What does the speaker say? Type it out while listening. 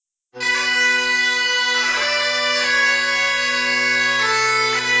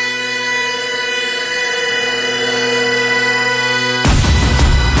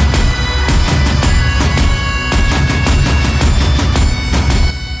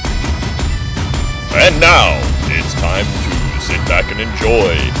And now, it's time to sit back and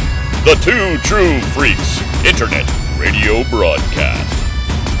enjoy the Two True Freaks Internet Radio Broadcast.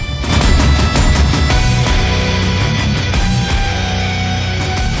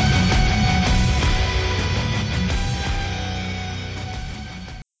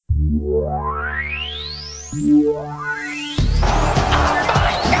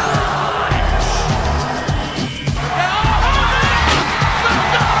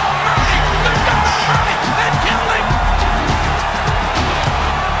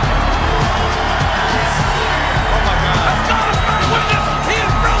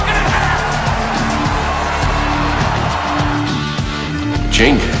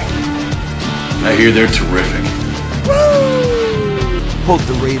 Chain Gang. I hear they're terrific. Woo! Quote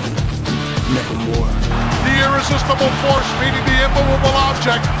the Raven, nevermore. The irresistible force meeting the immovable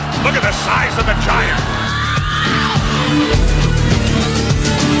object. Look at the size of the giant.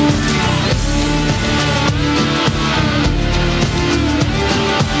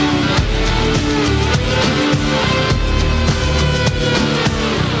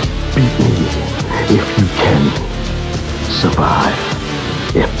 Beat me if you can. Survive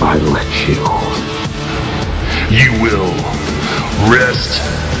if I let you. You will rest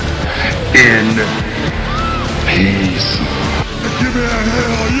in peace. Give me a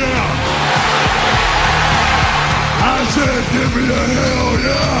hell yeah. I said give me a hell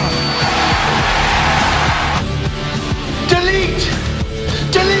yeah. Delete!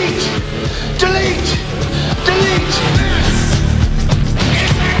 Delete! Delete! Delete!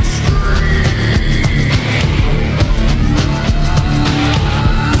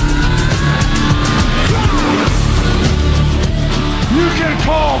 You can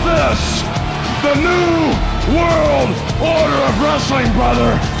call this the New World Order of Wrestling,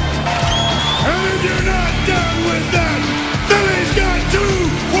 brother. And if you're not down with that, then he's got two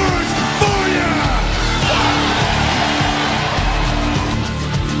words for you.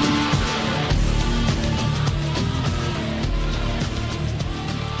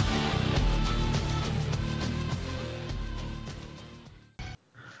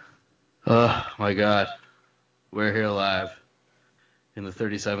 Oh my God. We're here live in the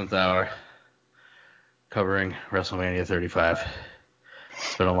 37th hour covering WrestleMania 35.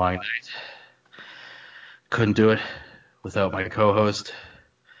 It's been a long night. Couldn't do it without my co-host.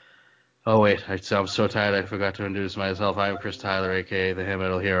 Oh wait, I'm so tired I forgot to introduce myself. I'm Chris Tyler, aka the Hair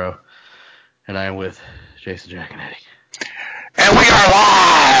Metal Hero, and I am with Jason Giaconetti. And we are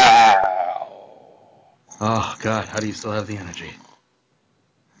live! Oh God, how do you still have the energy?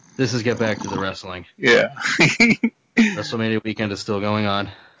 This is Get Back to the Wrestling. Yeah. WrestleMania weekend is still going on.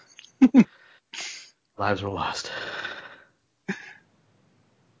 Lives were lost.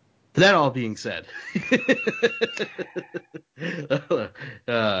 That all being said,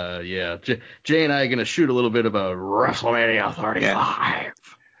 yeah, Jay and I are going to shoot a little bit about WrestleMania 35. Yeah.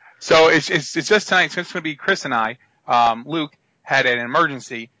 So it's just tonight. So it's going to be Chris and I. Luke had an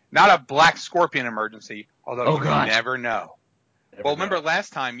emergency, not a Black Scorpion emergency, although you never know. Remember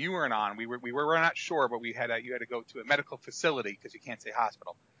last time you weren't on. We were not sure, but you had to go to a medical facility because you can't say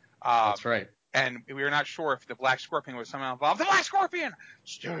hospital. That's right. And we were not sure if the Black Scorpion was somehow involved. The Black Scorpion,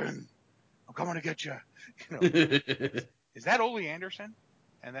 Sting, I'm coming to get you. Is that Ole Anderson?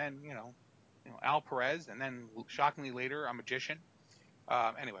 And then Al Perez, and then shockingly later a magician.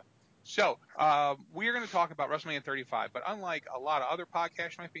 Anyway, so we are going to talk about WrestleMania 35, but unlike a lot of other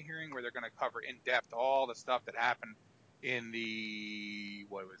podcasts you might be hearing, where they're going to cover in depth all the stuff that happened in the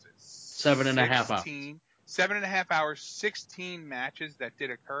 7.5 hours. 7.5 hours, 16 matches that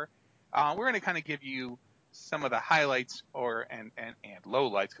did occur. We're going to kind of give you some of the highlights and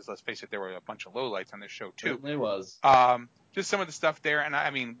lowlights, because let's face it, there were a bunch of lowlights on this show too. Certainly was. Just some of the stuff there, and I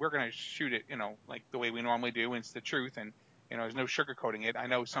mean, we're going to shoot it, like the way we normally do, and it's the truth, and there's no sugarcoating it. I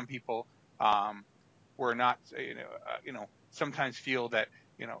know some people were not, sometimes feel that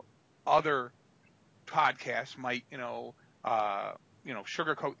other podcasts might,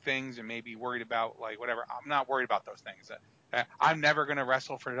 sugarcoat things and maybe worried about like whatever. I'm not worried about those things. I'm never going to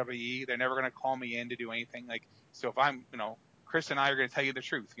wrestle for WWE. They're never going to call me in to do anything. Like, so if I'm, Chris and I are going to tell you the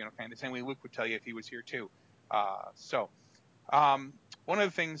truth, kind of the same way Luke would tell you if he was here too. One of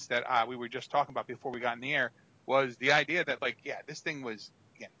the things that we were just talking about before we got in the air was the idea that, like, yeah, this thing was,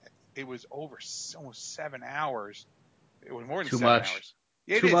 it was over almost 7 hours. It was more than 7 hours.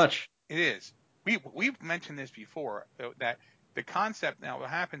 Too much. It is. We've mentioned this before, that the concept now, what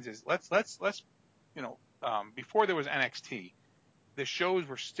happens is let's before there was NXT, the shows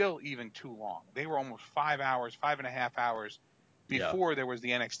were still even too long. They were almost 5 hours, 5.5 hours before there was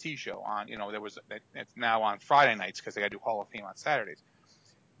the NXT show on. It's now on Friday nights because they got to do Hall of Fame on Saturdays.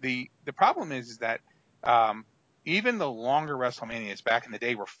 The problem is that Even the longer WrestleManias back in the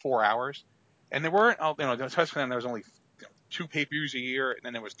day were 4 hours, and there weren't, especially then there was only 2 pay-per-views a year, and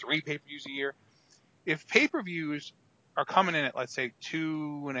then there was 3 pay-per-views a year. If pay-per-views are coming in at, let's say,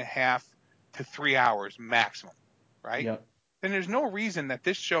 2.5 to 3 hours maximum, right? Yep. Then there's no reason that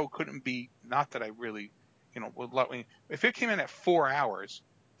this show couldn't be, not that I really, would let me, if it came in at 4 hours,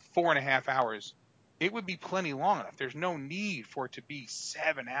 4.5 hours, it would be plenty long enough. There's no need for it to be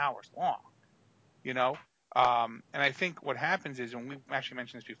 7 hours long, you know? And I think what happens is, and we actually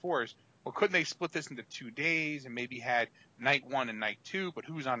mentioned this before, is, well, couldn't they split this into 2 days and maybe had night 1 and night 2, but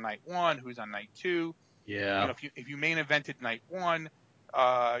who's on night 1, who's on night 2? Yeah. If you main evented night 1,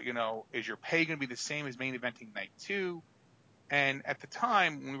 is your pay going to be the same as main eventing night 2? And at the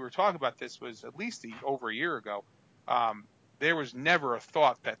time when we were talking about this, was at least over a year ago, there was never a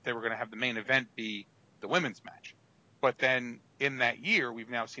thought that they were going to have the main event be the women's match. But then in that year, we've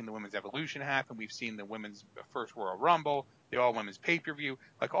now seen the women's evolution happen. We've seen the women's first Royal Rumble, the all women's pay-per-view,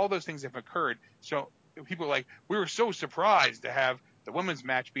 like all those things have occurred. So people are like, we were so surprised to have the women's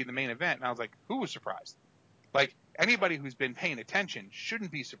match be the main event. And I was like, who was surprised? Like, anybody who's been paying attention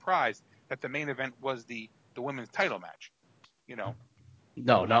shouldn't be surprised that the main event was the women's title match.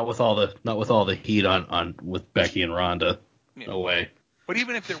 No, not with all the heat on with Becky and Ronda. Yeah. No way. But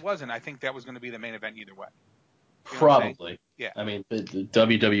even if there wasn't, I think that was going to be the main event either way. Probably. Yeah. I mean, the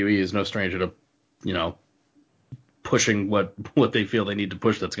WWE is no stranger to, pushing what they feel they need to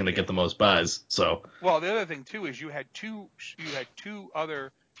push that's going to get the most buys. So. Well, the other thing too is you had two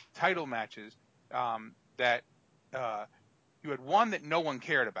other title matches that you had one that no one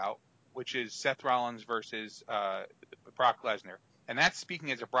cared about, which is Seth Rollins versus Brock Lesnar, and that's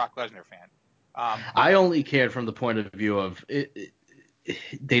speaking as a Brock Lesnar fan. I only cared from the point of view of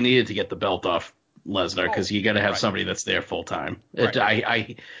they needed to get the belt off Lesnar because you got to have somebody that's there full time. Right.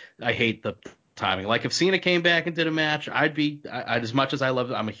 I hate the timing. Like if Cena came back and did a match, I'd as much as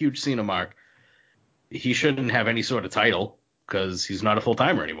I'm a huge Cena mark. He shouldn't have any sort of title because he's not a full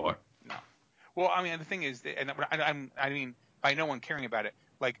timer anymore. No. Well, I mean the thing is, and I mean by no one caring about it.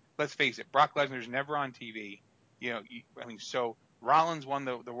 Like let's face it, Brock Lesnar's never on TV. So Rollins won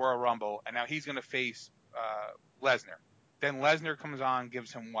the Royal Rumble, and now he's going to face Lesnar. Then Lesnar comes on,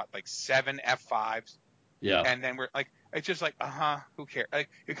 gives him like 7 F5s. Yeah. And then we're like, it's just like, who cares? Like,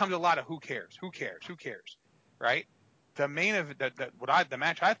 it comes a lot of who cares, right? The main of the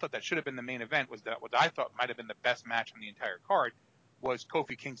match I thought that should have been the main event was that what I thought might have been the best match on the entire card was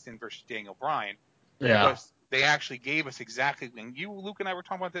Kofi Kingston versus Daniel Bryan. Yeah. Because they actually gave us exactly, and Luke and I were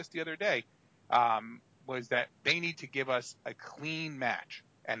talking about this the other day, was that they need to give us a clean match,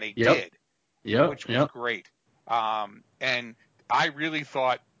 and they did, which was great. And I really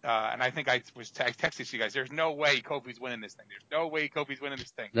thought, and I think I texted you guys, there's no way Kofi's winning this thing.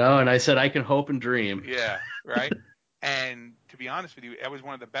 No, and I said I can hope and dream. Yeah, right. And to be honest with you, that was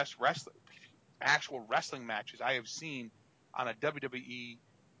one of the best actual wrestling matches I have seen on a WWE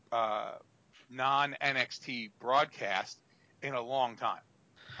non-NXT broadcast in a long time.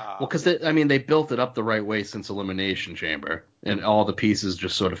 Well, because they built it up the right way since Elimination Chamber, and all the pieces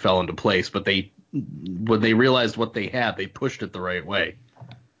just sort of fell into place. But when they realized what they had, they pushed it the right way.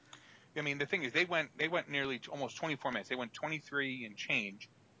 I mean, the thing is, they went nearly almost 24 minutes. They went 23 and change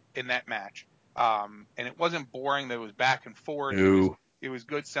in that match, and it wasn't boring. There was back and forth. No. It was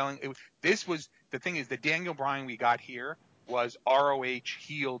good selling. This was the thing is the Daniel Bryan we got here was ROH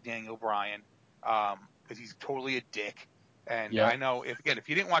heel Daniel Bryan, because he's totally a dick. And I know if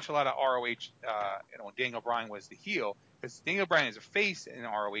you didn't watch a lot of ROH, when Daniel Bryan was the heel, because Daniel Bryan is a face in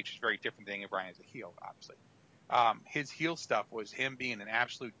ROH is very different than Daniel Bryan is a heel, obviously. His heel stuff was him being an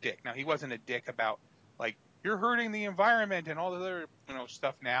absolute dick. Now he wasn't a dick about like you're hurting the environment and all the other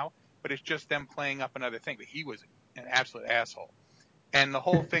stuff now, but it's just them playing up another thing. But he was an absolute asshole. And the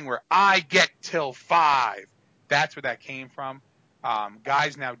whole thing where I get till 5, that's where that came from.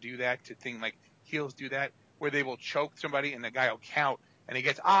 Guys now do that to things like heels do that, where they will choke somebody and the guy will count and he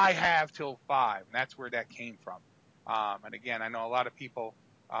gets, I have till 5. And that's where that came from. And again, I know a lot of people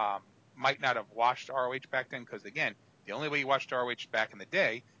might not have watched ROH back then because, again, the only way you watched ROH back in the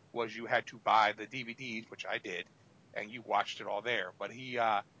day was you had to buy the DVDs, which I did, and you watched it all there. But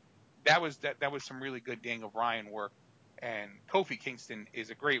that was some really good Daniel Bryan work. And Kofi Kingston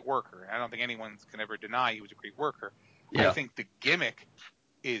is a great worker. I don't think anyone can ever deny he was a great worker. Yeah. I think the gimmick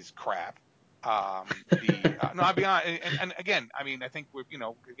is crap. No, I'll be honest. And again, I mean, I think we'd be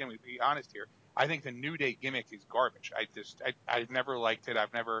honest here. I think the New Day gimmick is garbage. I've never liked it.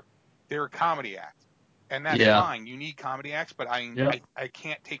 They're a comedy act, and that's fine. You need comedy acts, but I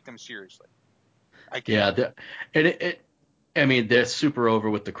can't take them seriously. I can't. Yeah, they're super over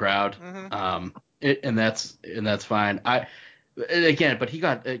with the crowd. Mm-hmm. and that's fine. But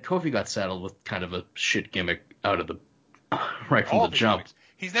Kofi got saddled with kind of a shit gimmick out of the right from All the of his jump. gimmicks.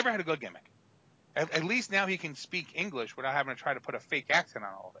 He's never had a good gimmick. At least now he can speak English without having to try to put a fake accent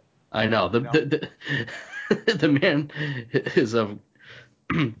on all of it. I know the man is of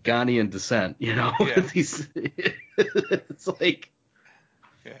Ghanaian descent. Yeah. It's like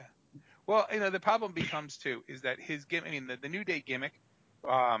Yeah. Well, the problem becomes too is that his gimmick. I mean, the New Day gimmick,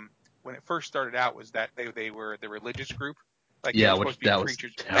 when it first started out, was that they were the religious group, like they yeah, were which supposed to be that was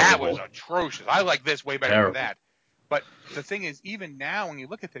preachers. That was terrible, atrocious. I like this way better than terrible. that. But the thing is, even now when you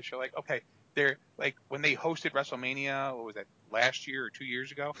look at this, you're like, okay, they're like when they hosted WrestleMania, what was that, last year or 2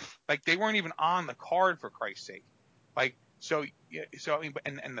 years ago? Like they weren't even on the card for Christ's sake. Like so, yeah, so I mean,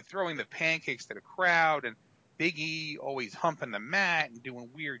 and the throwing the pancakes to the crowd and Big E always humping the mat and doing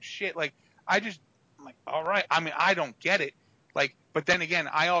weird shit. Like I'm like, all right. I mean, I don't get it. Like, but then again,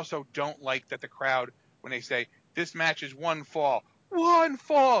 I also don't like that the crowd when they say this match is one fall. One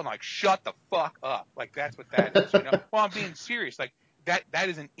fall. I'm like, shut the fuck up. Like that's what that is, Well, I'm being serious. Like that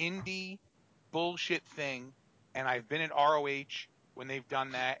is an indie bullshit thing. And I've been at ROH when they've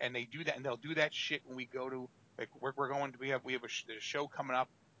done that, and they do that, and they'll do that shit when we go to like we're going to there's a show coming up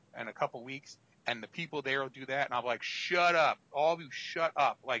in a couple weeks, and the people there will do that, and I'll be like, shut up, all of you, shut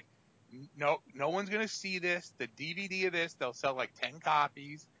up. Like no one's gonna see this. The DVD of this, they'll sell like 10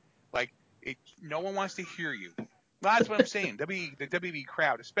 copies. Like no one wants to hear you. That's what I'm saying. The WB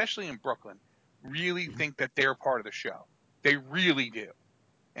crowd, especially in Brooklyn, really think that they're part of the show. They really do.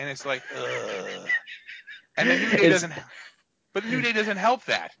 And it's like, ugh. And the New Day doesn't, but the New Day doesn't help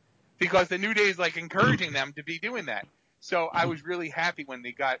that because the New Day is like encouraging them to be doing that. So I was really happy when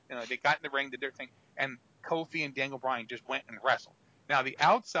they got in the ring, did their thing, and Kofi and Daniel Bryan just went and wrestled. Now the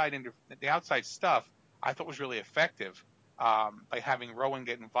outside stuff I thought was really effective, by having Rowan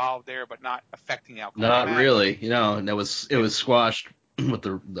get involved there, but not affecting the outcome of the Not match. really, and it was squashed with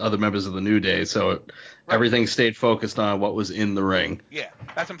the other members of the New Day, so everything stayed focused on what was in the ring. Yeah,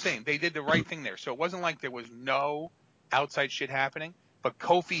 that's what I'm saying. They did the right thing there. So it wasn't like there was no outside shit happening, but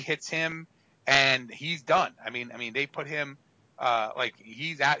Kofi hits him and he's done. I mean they put him like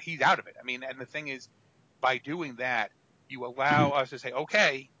he's out of it. I mean, and the thing is, by doing that, you allow us to say,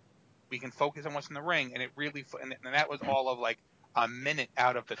 okay, we can focus on what's in the ring, and it really and that was all of like a minute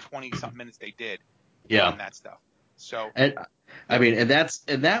out of the 20 something minutes they did doing that stuff. So And I mean,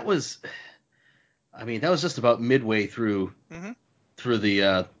 that was just about midway through mm-hmm.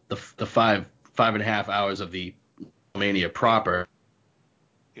 the 5.5 hours of the Mania proper.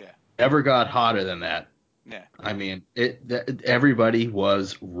 Yeah. Never got hotter than that. Yeah. I mean, everybody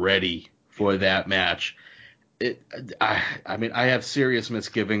was ready for that match. I mean, I have serious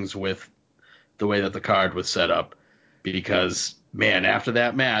misgivings with the way that the card was set up because, man, after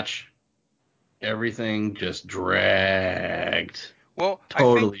that match, everything just dragged. Well,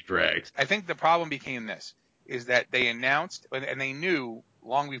 Totally dragged. I think the problem became this, is that they announced, and they knew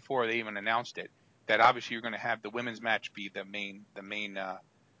long before they even announced it, that obviously you're going to have the women's match be the main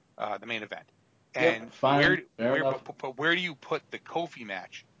event. And Yep, fine, fair enough. but where do you put the Kofi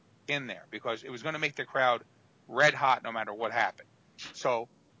match in there? Because it was going to make the crowd red hot no matter what happened. So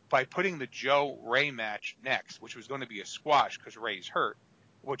by putting the Joe Ray match next, which was going to be a squash because Ray's hurt,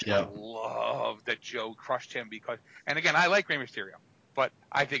 which I love that Joe crushed him because, and again, I like Rey Mysterio, but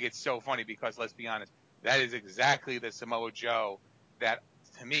I think it's so funny because let's be honest, that is exactly the Samoa Joe that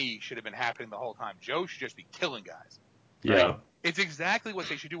to me should have been happening the whole time. Joe should just be killing guys. Right? Yeah. It's exactly what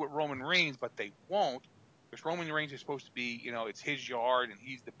they should do with Roman Reigns, but they won't because Roman Reigns is supposed to be, it's his yard and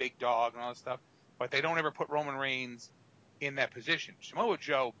he's the big dog and all that stuff. But they don't ever put Roman Reigns in that position. Samoa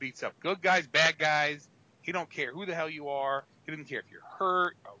Joe beats up good guys, bad guys. He don't care who the hell you are. He doesn't care if you're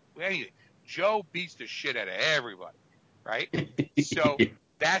hurt or anything. Joe beats the shit out of everybody, right? So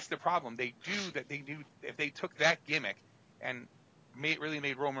that's the problem. They do if they took that gimmick and really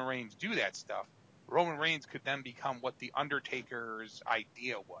made Roman Reigns do that stuff, Roman Reigns could then become what the Undertaker's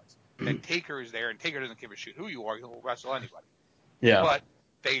idea was. That Taker is there, and Taker doesn't give a shit who you are; he'll wrestle anybody. Yeah. But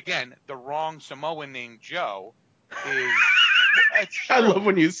the wrong Samoan named Joe is. I love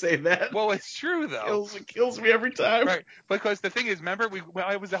when you say that. Well, it's true though. It kills me every time. Right, because the thing is, remember,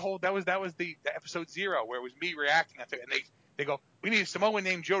 it was that was the episode 0 where it was me reacting to it, and they go, we need a Samoan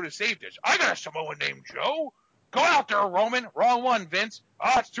named Joe to save this. I got a Samoan named Joe. Go out there, Roman. Wrong one, Vince.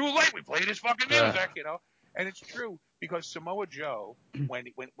 Oh, it's too late. We played his fucking music, And it's true because Samoa Joe, when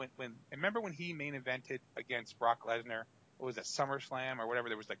remember when he main evented against Brock Lesnar, it was a SummerSlam or whatever.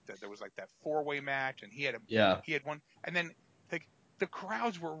 There was that 4-way match, and he had one, and then the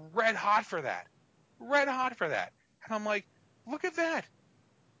crowds were red hot for that. And I'm like, look at that.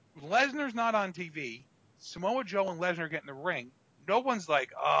 Lesnar's not on TV. Samoa Joe and Lesnar get in the ring. No one's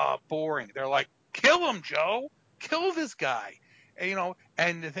like, boring. They're like, kill him, Joe. Kill this guy.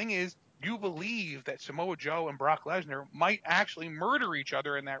 And the thing is, you believe that Samoa Joe and Brock Lesnar might actually murder each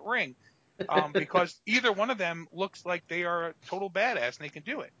other in that ring, because either one of them looks like they are a total badass and they can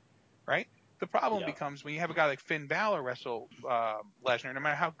do it, right? The problem becomes when you have a guy like Finn Balor wrestle Lesnar, no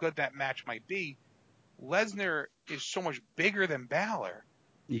matter how good that match might be, Lesnar is so much bigger than Balor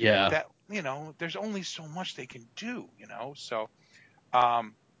Yeah. that, there's only so much they can do, so,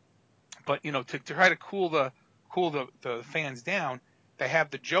 but, to try to cool the fans down, they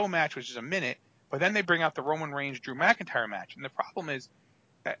have the Joe match, which is a minute, but then they bring out the Roman Reigns Drew McIntyre match. And the problem is,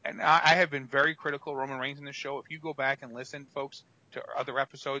 and I have been very critical of Roman Reigns in this show. If you go back and listen, folks, to other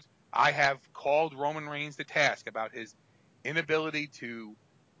episodes, I have called Roman Reigns to task about his inability to,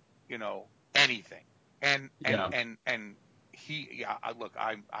 anything. And he, look,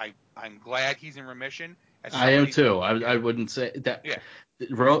 I'm glad he's in remission. As I am somebody, too. I wouldn't say that. yeah,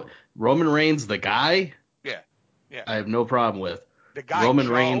 Roman Reigns, the guy, yeah, yeah. I have no problem with. The guy Roman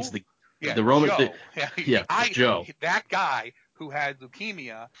Reigns, Joe, yeah, the Roman, Joe, Joe. that guy who had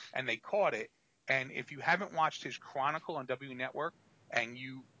leukemia and they caught it. And if you haven't watched his Chronicle on W Network, and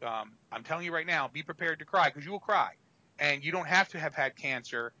I'm telling you right now, be prepared to cry, because you will cry. And you don't have to have had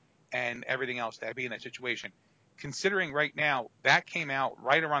cancer and everything else to be in that situation. Considering right now, that came out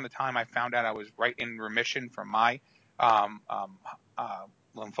right around the time I found out I was right in remission from my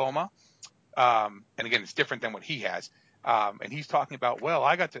lymphoma. And again, it's different than what he has. And he's talking about, well,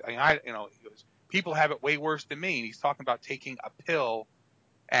 he goes, people have it way worse than me. And he's talking about taking a pill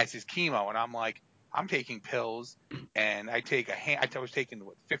as his chemo. And I'm like, I'm taking pills, and I was taking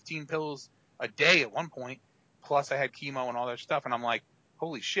 15 pills a day at one point. Plus I had chemo and all that stuff. And I'm like,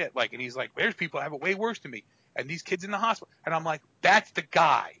 holy shit. Like, and he's like, there's people that have it way worse than me. And these kids in the hospital. And I'm like, that's the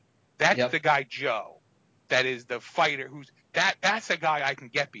guy. That's the guy, Joe. That is the fighter that's a guy I can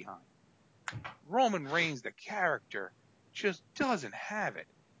get behind. Roman Reigns, the character, just doesn't have it.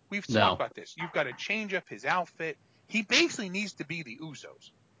 We've talked about this. You've got to change up his outfit. He basically needs to be the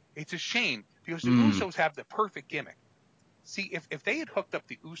Usos. It's a shame because the Usos have the perfect gimmick. See, if they had hooked up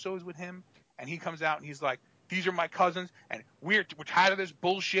the Usos with him, and he comes out and he's like, these are my cousins, and we're tired of this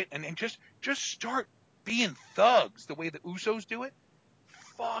bullshit, and just start being thugs the way the Usos do it,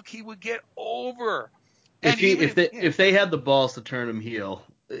 fuck, he would get over. If they had the balls to turn him heel,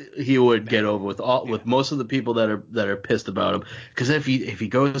 he would get over with most of the people that are pissed about him. Because if he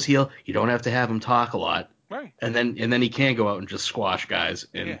goes heel, you don't have to have him talk a lot, right? And then he can go out and just squash guys.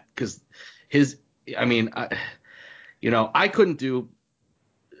 And because I couldn't do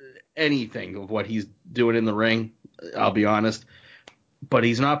anything of what he's doing in the ring. I'll be honest, but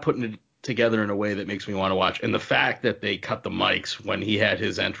he's not putting it together in a way that makes me want to watch. And the fact that they cut the mics when he had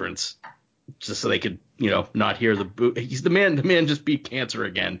his entrance, just so they could, not hear the boo. He's the man. The man just beat cancer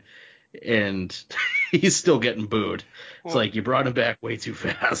again, and he's still getting booed. It's like you brought him back way too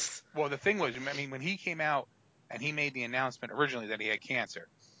fast. Well, the thing was, when he came out and he made the announcement originally that he had cancer,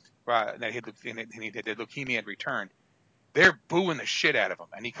 that the leukemia had returned, they're booing the shit out of him.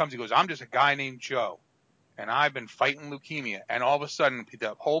 And he goes, I'm just a guy named Joe, and I've been fighting leukemia. And all of a sudden,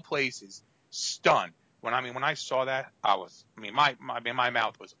 the whole place is stunned. When I saw that, my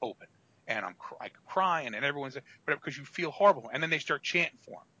mouth was open. And I'm crying, and everyone's, but because you feel horrible, and then they start chanting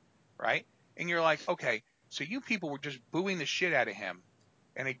for him, right? And you're like, okay, so you people were just booing the shit out of him.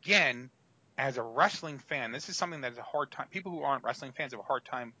 And again, as a wrestling fan, this is something that is a hard time. People who aren't wrestling fans have a hard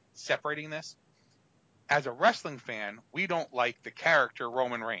time separating this. As a wrestling fan, we don't like the character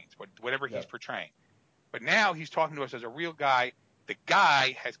Roman Reigns, whatever he's portraying. But now he's talking to us as a real guy. The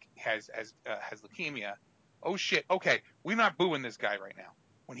guy has leukemia. Oh shit. Okay, we're not booing this guy right now.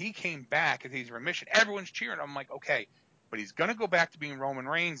 When he came back and he's in remission, everyone's cheering. I'm like, okay, but he's going to go back to being Roman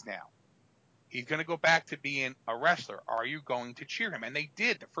Reigns now. He's going to go back to being a wrestler. Are you going to cheer him? And they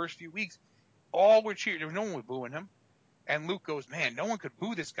did. The first few weeks, all were cheering. There was no one was booing him. And Luke goes, man, no one could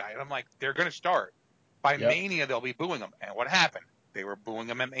boo this guy. And I'm like, they're going to start. By Mania, they'll be booing him. And what happened? They were booing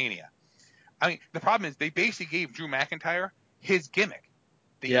him at Mania. The problem is they basically gave Drew McIntyre his gimmick.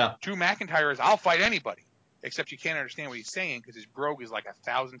 Drew McIntyre is, I'll fight anybody. Except you can't understand what he's saying because his brogue is like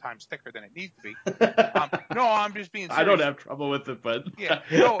 1,000 times thicker than it needs to be. No, I'm just being serious. I don't have trouble with it, but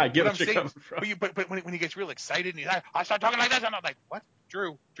I get what you're coming from. But when he gets real excited and he's like, I start talking like this, I'm not like, what?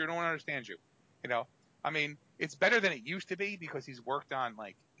 Drew, no one understands you. It's better than it used to be because he's worked on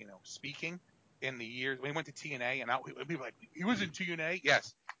speaking in the years. When he went to TNA, and people were like, he was in TNA?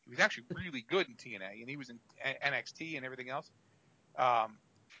 Yes. He was actually really good in TNA, and he was in NXT and everything else.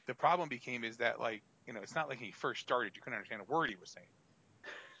 The problem is that it's not like when he first started, you couldn't understand a word he was saying.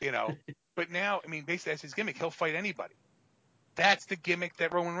 you know. But now, I mean, basically that's his gimmick. He'll fight anybody. That's the gimmick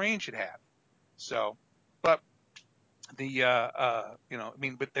that Roman Reigns should have. So, but I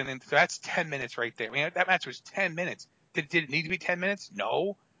mean, but then so that's 10 minutes right there. I mean, that match was 10 minutes. Did it need to be 10 minutes?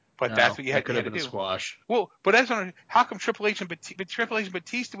 No, but that's No, what you that had, could you had have to been a do. squash. Well, but that's not, how come Triple H and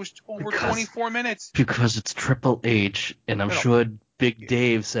Batista was over Because 24 minutes? Because it's Triple H, and I'm No, no. sure Big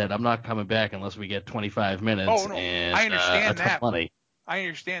Dave said, I'm not coming back unless we get 25 minutes Oh no, and I a understand ton of that. money. I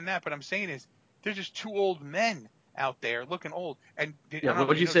understand that, but I'm saying is they're just two old men out there looking old. And I Yeah, don't know what if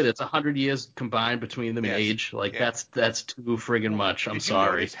would you you say? noticed. That's 100 years combined between them in Yes, age. Like yeah. that's too friggin' Well, much. I'm did you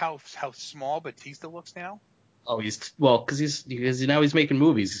sorry. notice how small Batista looks now? Oh, because now he's making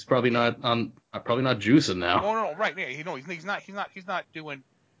movies. He's probably Yeah. not juicing now. Oh no, right. Yeah, he's not doing,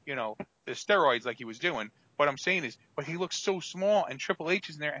 the steroids like he was doing. What I'm saying is, but he looks so small, and Triple H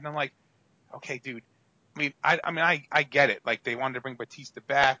is in there, and I'm like, okay, dude. I get it. Like they wanted to bring Batista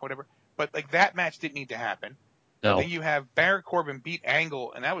back, whatever. But like that match didn't need to happen. Then No. you have Baron Corbin beat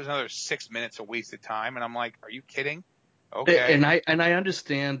Angle, and that was another 6 minutes of wasted time. And I'm like, are you kidding? Okay. And I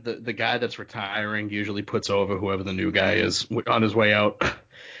understand the guy that's retiring usually puts over whoever the new guy is on his way out.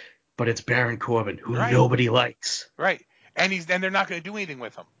 But it's Baron Corbin, who Right. nobody likes. Right. And they're not going to do anything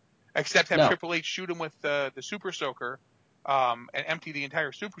with him, except have No. Triple H shoot him with the Super Soaker, and empty the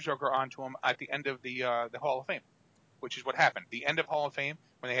entire Super Soaker onto him at the end of the Hall of Fame, which is what happened. The end of Hall of Fame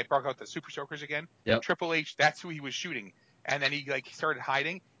when they had brought out the Super Soakers again. Yep. Triple H, that's who he was shooting, and then he started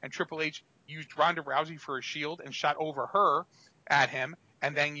hiding, and Triple H used Ronda Rousey for a shield and shot over her at him,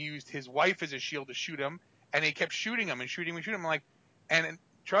 and then used his wife as a shield to shoot him, and they kept shooting him and shooting him and shooting him and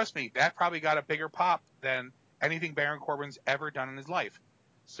trust me, that probably got a bigger pop than anything Baron Corbin's ever done in his life.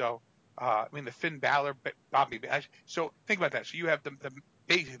 So, I mean, the Finn Balor, Bobby. So think about that. So you have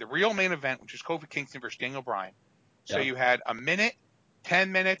basically the real main event, which is Kofi Kingston versus Daniel Bryan. So Yeah. you had a minute,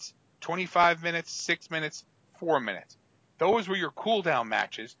 10 minutes, 25 minutes, 6 minutes, 4 minutes. Those were your cool down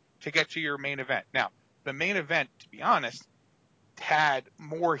matches to get to your main event. Now, the main event, to be honest, had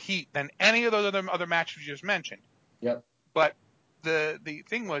more heat than any of those other matches you just mentioned. Yep. But the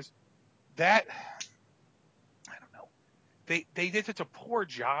thing was that I don't know. They did such a poor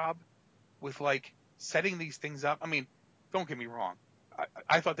job with setting these things up. I mean, don't get me wrong.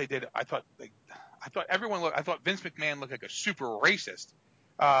 I thought they did. I thought everyone looked. I thought Vince McMahon looked like a super racist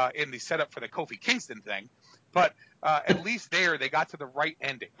in the setup for the Kofi Kingston thing. But at least there they got to the right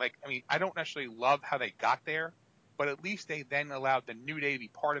ending. Like, I mean, I don't necessarily love how they got there, but at least they then allowed the New Day to be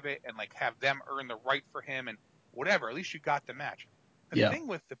part of it and have them earn the right for him and whatever. At least you got the match. The Yeah. thing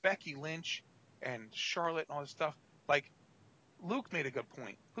with the Becky Lynch and Charlotte and all this stuff, Luke made a good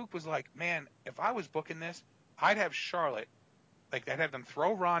point. Luke was like, man, if I was booking this, I'd have Charlotte, I'd have them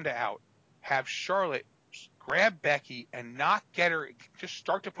throw Ronda out, have Charlotte grab Becky and not get her, just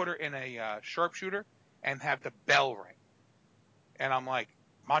start to put her in a sharpshooter and have the bell ring. And I'm like,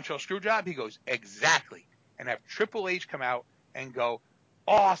 Montreal Screwjob? He goes, exactly. And have Triple H come out and go,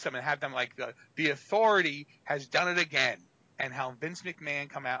 awesome, and have them the Authority has done it again. And how Vince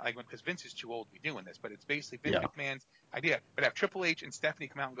McMahon come out, because Vince is too old to be doing this, but it's basically Vince McMahon's idea. But have Triple H and Stephanie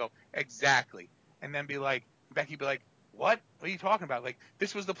come out and go, exactly. And then Becky be like, what? What are you talking about?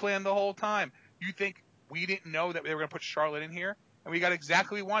 This was the plan the whole time. You think we didn't know that they were going to put Charlotte in here? And we got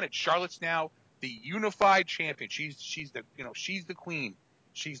exactly what we wanted. Charlotte's now the unified champion. She's the queen.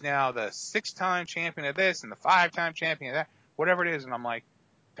 She's now the 6-time champion of this and the 5-time champion of that, whatever it is. And I'm like,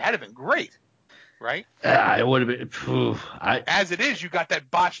 that'd have been great, right? It would have been. As it is, you got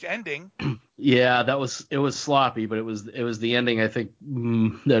that botched ending. Yeah, it was sloppy, but it was the ending I think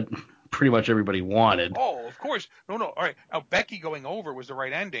that pretty much everybody wanted. Oh, of course. No. All right. Now Becky going over was the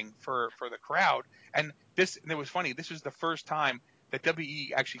right ending for the crowd. And it was funny. This was the first time that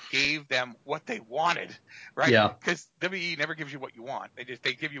WE actually gave them what they wanted, right? Yeah. Because WE never gives you what you want.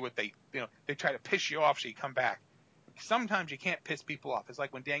 They give you what they try to piss you off so you come back. Sometimes you can't piss people off. It's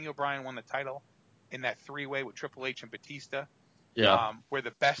like when Daniel Bryan won the title in that 3-way with Triple H and Batista. Yeah. Where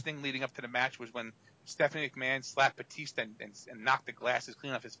the best thing leading up to the match was when Stephanie McMahon slapped Batista and knocked the glasses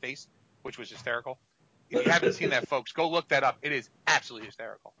clean off his face, which was hysterical. If you haven't seen that, folks, go look that up. It is absolutely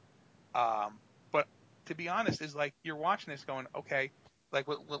hysterical. But to be honest, is you're watching this going, okay,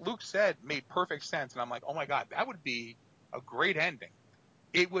 what Luke said made perfect sense. And I'm like, oh my God, that would be a great ending.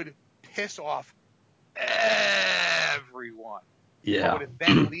 It would piss off everyone. Yeah. But what it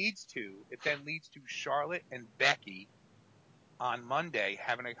then leads to Charlotte and Becky on Monday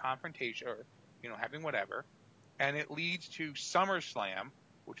having a confrontation or, having whatever. And it leads to SummerSlam,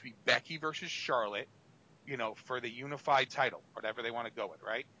 which would be Becky versus Charlotte, for the unified title, whatever they want to go with,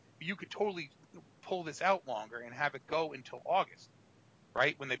 right? You could totally pull this out longer and have it go until August.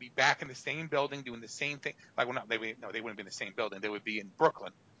 right? When they'd be back in the same building doing the same thing. Like, well, they wouldn't be in the same building. They would be in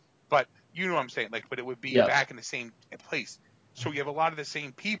Brooklyn. But you know what I'm saying? Like, but it would be back in the same place. So you have a lot of the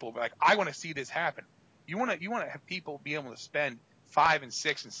same people. But like, I want to see this happen. You want to have people be able to spend $5 and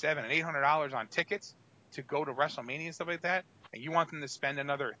 $6 and $7 and $800 on tickets to go to WrestleMania and stuff like that, and you want them to spend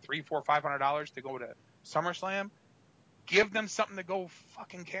another $300, $400, $500 to go to SummerSlam. Give them something to go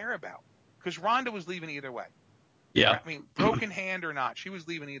fucking care about. Because Ronda was leaving either way. Yeah. I mean, broken hand or not, she was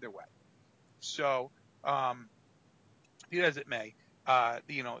leaving either way. So, be it as it may,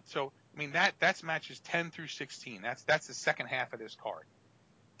 so I mean that's matches 10 through 16. That's the second half of this card.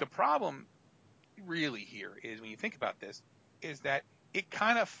 The problem really here is when you think about this, is that it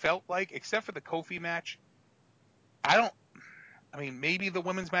kind of felt like, except for the Kofi match, I mean, maybe the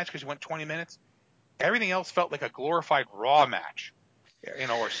women's match because you went 20 minutes. Everything else felt like a glorified Raw match,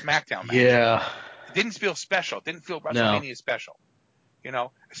 or SmackDown match. Yeah. It didn't feel special. It didn't feel WrestleMania special.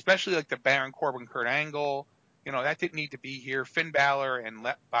 Especially like the Baron Corbin, Kurt Angle. That didn't need to be here. Finn Balor and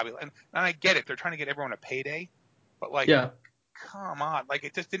Bobby. And I get it. They're trying to get everyone a payday. But, like, come on. Like,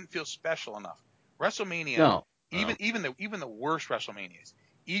 it just didn't feel special enough. WrestleMania, No. even the worst WrestleManias,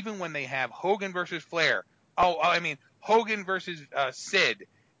 even when they have Hogan versus Flair. I mean, Hogan versus Sid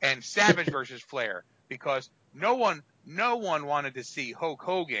and Savage versus Flair, because no one wanted to see Hulk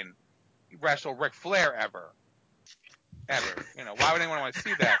Hogan wrestle Ric Flair ever. Why would anyone want to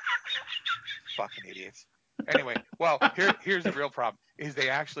see that? Fucking idiots. Anyway, well, here's the real problem: is they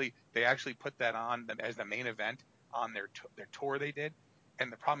actually put that on as the main event on their tour they did,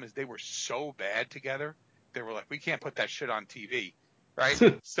 and the problem is they were so bad together. They were like, we can't put that shit on TV, right?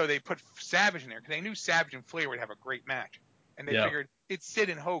 So they put Savage in there because they knew Savage and Flair would have a great match, and they figured it's Sid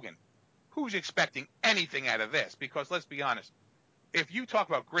and Hogan. Who's expecting anything out of this? Because let's be honest, if you talk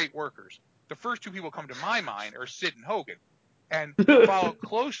about great workers, the first two people come to my mind are Sid and Hogan, and followed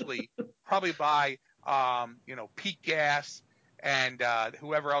closely probably by Pete Gas and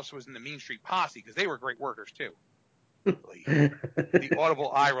whoever else was in the Mean Street Posse, because they were great workers too. The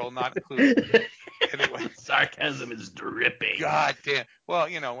audible eye roll not included. Anyway, sarcasm is dripping. God damn. Well,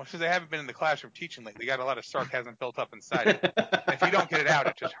 since I haven't been in the classroom teaching lately, got a lot of sarcasm built up inside it. And if you don't get it out,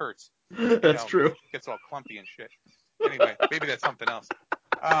 it just hurts. That's true. It gets all clumpy and shit. Anyway, maybe that's something else.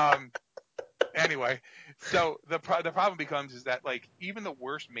 Anyway, so the problem becomes is that, like, even the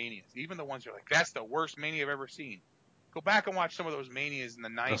worst manias, even the ones that are like, that's the worst mania I've ever seen. Go back and watch some of those manias in the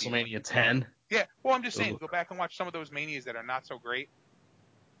 90s. WrestleMania 10. Yeah, well, I'm just saying, go back and watch some of those manias that are not so great.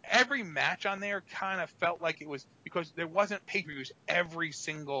 Every match on there kind of felt like it was, because there wasn't pay-per-views every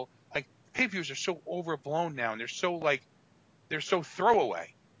single, like, pay-per-views are so overblown now, and they're so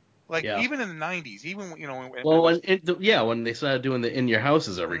throwaway. Like, even in the 90s, even, when they started doing the in your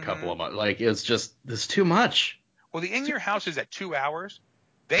houses every couple of months, like, it's too much. Well, the in your houses at 2 hours,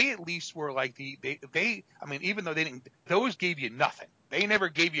 they at least were like I mean, even though those gave you nothing. They never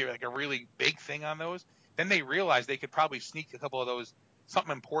gave you like a really big thing on those. Then they realized they could probably sneak a couple of those,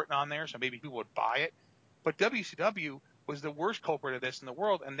 something important on there, so maybe people would buy it. But WCW was the worst culprit of this in the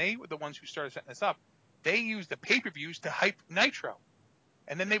world, and they were the ones who started setting this up. They used the pay-per-views to hype Nitro.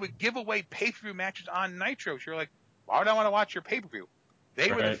 And then they would give away pay-per-view matches on Nitro. So you're like, why would I want to watch your pay-per-view?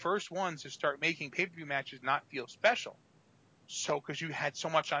 They were the first ones to start making pay-per-view matches not feel special. So, because you had so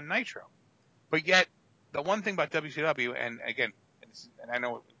much on Nitro. But yet, the one thing about WCW, and again, and I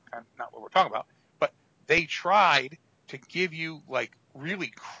know it's not what we're talking about, but they tried to give you, like,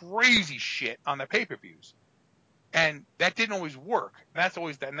 really crazy shit on the pay-per-views. And that didn't always work. And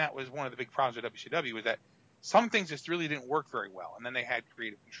that was one of the big problems with WCW, was that some things just really didn't work very well. And then they had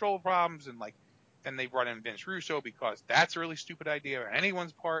creative control problems, and then they brought in Vince Russo, because that's a really stupid idea on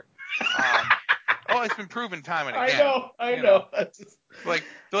anyone's part. It's been proven time and again. I know. Like,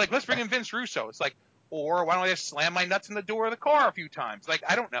 they're like, let's bring in Vince Russo. It's like, or why don't I just slam my nuts in the door of the car a few times? Like,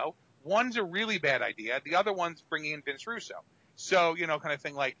 I don't know. One's a really bad idea. The other one's bringing in Vince Russo. So, kind of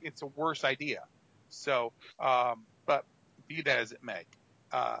thing, like, it's a worse idea. So, but be that as it may.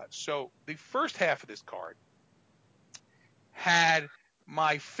 So the first half of this card had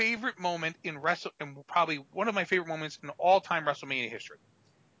my favorite moment and probably one of my favorite moments in all-time WrestleMania history.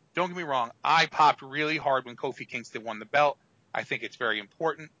 Don't get me wrong, I popped really hard when Kofi Kingston won the belt. I think it's very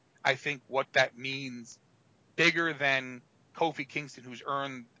important. I think what that means, bigger than Kofi Kingston, who's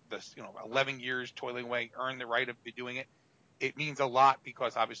earned this, 11 years toiling away, earned the right of doing it. It means a lot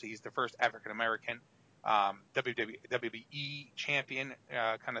because obviously he's the first African American WWE champion,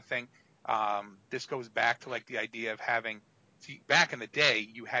 kind of thing. This goes back to, like, the idea of having. See, back in the day,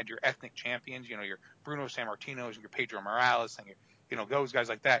 you had your ethnic champions, your Bruno Sammartinos and your Pedro Morales and your, those guys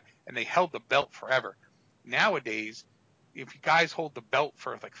like that, and they held the belt forever. Nowadays, if guys hold the belt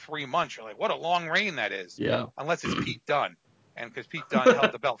for like 3 months, you're like, what a long reign that is. Yeah. Unless it's Pete Dunne. And because Pete Dunne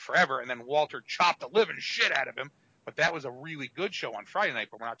held the belt forever, and then Walter chopped the living shit out of him. But that was a really good show on Friday night,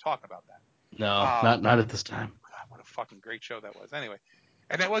 but we're not talking about that. No, not at this time. God, what a fucking great show that was. Anyway,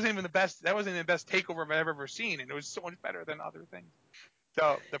 and that wasn't even the best takeover I've ever seen, and it was so much better than other things.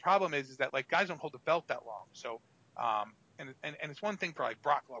 So the problem is that like guys don't hold the belt that long. So and it's one thing for like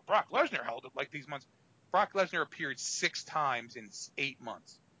Brock Lesnar held it like these months. Brock Lesnar appeared 6 times in 8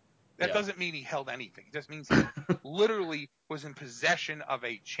 months. That doesn't mean he held anything. It just means he literally was in possession of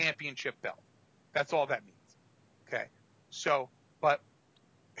a championship belt. That's all that means. Okay. So, but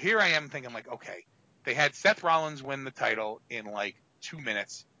here I am thinking like, okay, they had Seth Rollins win the title in like 2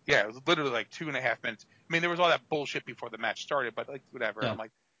 minutes. Yeah, it was literally like 2.5 minutes. I mean, there was all that bullshit before the match started, but like whatever. Yeah. I'm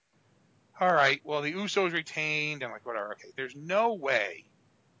like, all right, well the Usos retained. I'm like, whatever. Okay, there's no way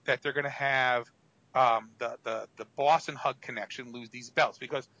that they're gonna have the Boss and Hug connection lose these belts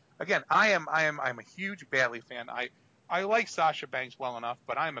because again, I'm a huge Bayley fan. I like Sasha Banks well enough,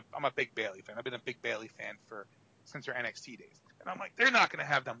 but I'm a big Bayley fan. I've been a big Bayley fan since her NXT days. And I'm like, they're not going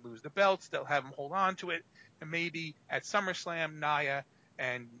to have them lose the belts. They'll have them hold on to it. And maybe at SummerSlam, Nia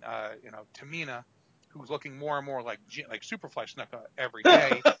and, Tamina, who's looking more and more like Superfly Snuka every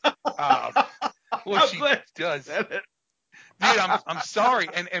day. Well, she does. Dude, I'm sorry.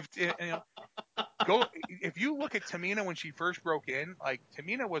 And if you look at Tamina when she first broke in, like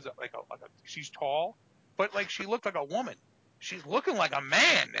Tamina was like she's tall, but like she looked like a woman. She's looking like a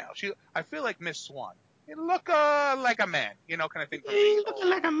man now. I feel like Miss Swan. You look like a man, kind of thing. Looking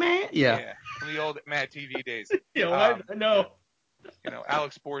like a man. Yeah. From the old Mad TV days. I know.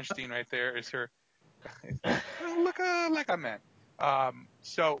 Alex Borstein right there is her. Look like a man.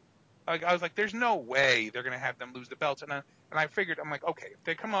 So I was like, there's no way they're gonna have them lose the belts, and I figured I'm like, okay, if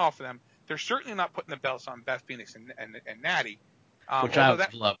they come off of them, they're certainly not putting the belts on Beth Phoenix and Natty. Which I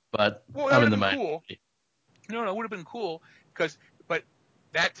would love, but that I'm would in have the been cool. minority. No, it would have been cool but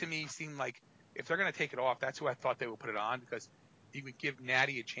that to me seemed like if they're gonna take it off, that's who I thought they would put it on because you would give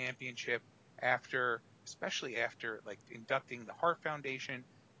Natty a championship especially after like inducting the Hart Foundation,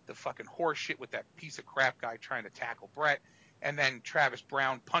 the fucking horse shit with that piece of crap guy trying to tackle Brett, and then Travis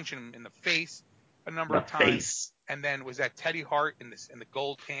Brown punching him in the face a number of times, and then was that Teddy Hart in the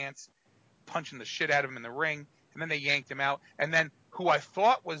gold pants punching the shit out of him in the ring, and then they yanked him out, and then who I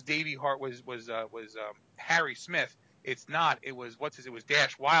thought was Davey Hart was Harry Smith. It's not. It was It was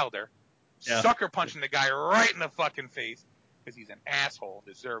Dash Wilder, sucker punching the guy right in the fucking face because he's an asshole.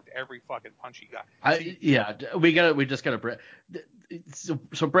 Deserved every fucking punch he got. We just got to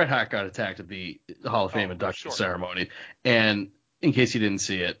so Bret Hart got attacked at the Hall of Fame induction ceremony, and in case you didn't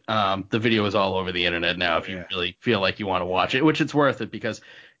see it, the video is all over the internet now. If you really feel like you want to watch it, which it's worth it because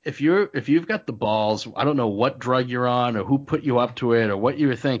if you've got the balls, I don't know what drug you're on or who put you up to it or what you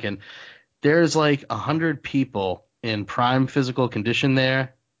were thinking. There's like 100 people in prime physical condition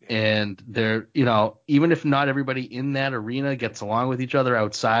there. And they're, even if not everybody in that arena gets along with each other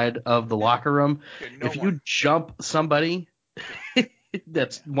outside of the locker room, if you jump somebody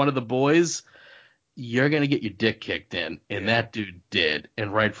that's one of the boys, you're going to get your dick kicked in. And that dude did,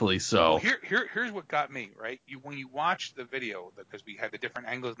 and rightfully so. Well, here's what got me, right? When you watch the video, because we had the different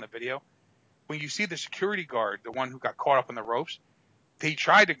angles in the video, when you see the security guard, the one who got caught up in the ropes, they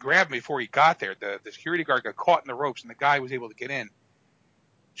tried to grab him before he got there. The security guard got caught in the ropes, and the guy was able to get in.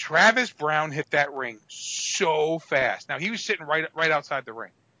 Travis Brown hit that ring so fast. Now, he was sitting right outside the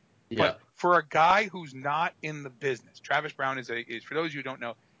ring. Yeah. But for a guy who's not in the business, Travis Brown is for those of you who don't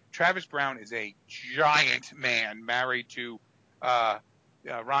know, Travis Brown is a giant man married to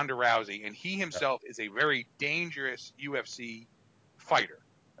Ronda Rousey, and he himself is a very dangerous UFC fighter.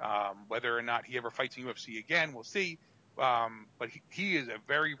 Whether or not he ever fights in UFC again, we'll see. But he is a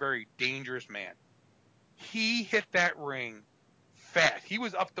very, very dangerous man. He hit that ring fast. He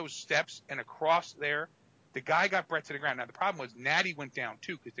was up those steps and across there. The guy got Brett to the ground. Now, the problem was Natty went down,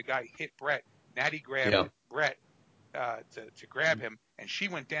 too, because the guy hit Brett. Natty grabbed Brett to grab him, and she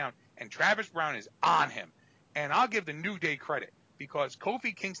went down. And Travis Brown is on him. And I'll give the New Day credit because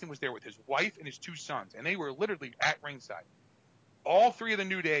Kofi Kingston was there with his wife and his 2 sons, and they were literally at ringside. All 3 of the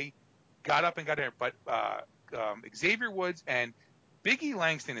New Day got up and got in, but Xavier Woods and Big E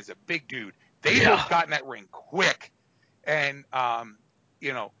Langston is a big dude. They both got in that ring quick. And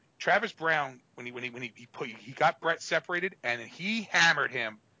Travis Brown, when he got Brett separated, and he hammered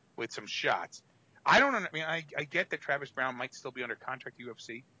him with some shots. I don't know. I mean, I get that Travis Brown might still be under contract to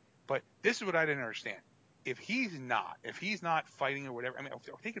UFC, but this is what I didn't understand. If he's not fighting or whatever, I mean,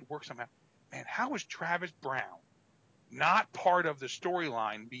 if they could work somehow, man, how is Travis Brown not part of the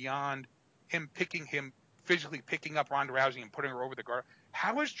storyline beyond him picking him physically picking up Ronda Rousey and putting her over the guard.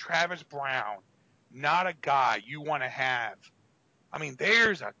 How is Travis Brown not a guy you want to have? I mean,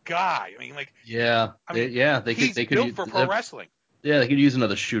 there's a guy. I mean, like, Yeah, he's built for pro wrestling. Yeah, they could use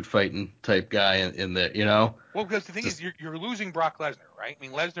another shoot fighting type guy in there, you know. Well, because the thing is, you're losing Brock Lesnar, right? I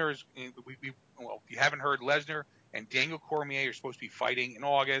mean, Lesnar is. Well, if you haven't heard, Lesnar and Daniel Cormier are supposed to be fighting in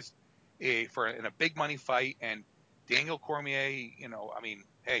August in a big money fight, and Daniel Cormier, I mean,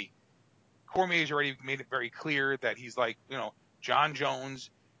 hey, Cormier's already made it very clear that he's like, John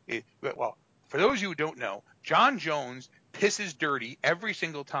Jones. Well, for those of you who don't know, John Jones pisses dirty every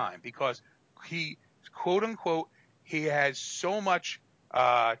single time because he, quote unquote, he has so much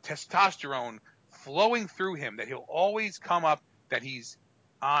testosterone flowing through him that he'll always come up that he's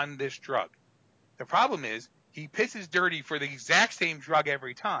on this drug. The problem is he pisses dirty for the exact same drug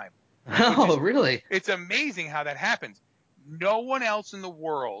every time. Oh, really? It's amazing how that happens. No one else in the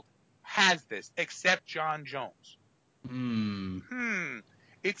world has this except John Jones.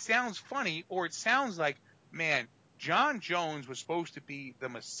 It sounds funny, or it sounds like, man, John Jones was supposed to be the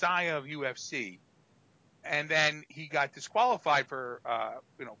messiah of UFC, and then he got disqualified for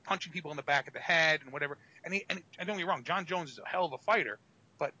punching people in the back of the head and whatever. And don't get me wrong, John Jones is a hell of a fighter,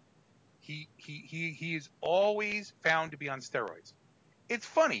 but he is always found to be on steroids. It's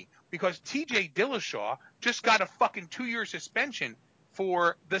funny because T.J. Dillashaw just got a fucking 2-year suspension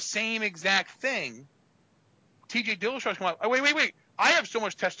for the same exact thing. T.J. Dillashaw's come out, oh, wait. I have so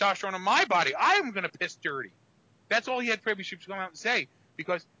much testosterone in my body. I am going to piss dirty. That's all he had previously to come out and say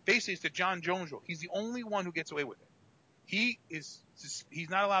because basically it's the John Jones rule. He's the only one who gets away with it. He's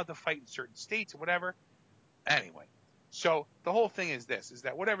not allowed to fight in certain states or whatever. Anyway, so the whole thing is this, is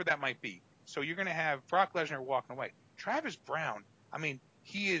that whatever that might be. So you're going to have Brock Lesnar walking away. Travis Brown, I mean,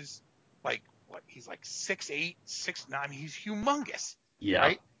 he is like, he's like 6'8", 6'9". I mean, he's humongous. Yeah.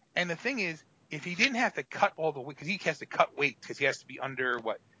 Right? And the thing is, if he didn't have to cut all the weight, because he has to cut weight because he has to be under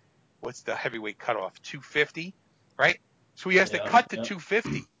what's the heavyweight cutoff? 250, right? So he has to cut to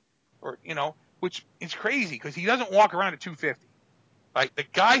 250, or which is crazy because he doesn't walk around at 250. Like the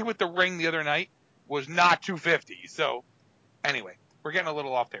guy with the ring the other night was not 250. So anyway, we're getting a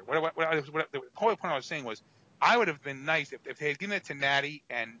little off there. The whole point I was saying was, I would have been nice if they had given it to Natty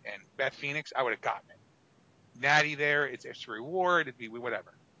and Beth Phoenix. I would have gotten it. Natty there, it's a reward. It'd be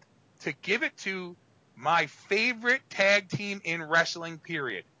whatever. To give it to my favorite tag team in wrestling,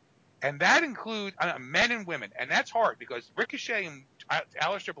 period. And that includes men and women. And that's hard because Ricochet and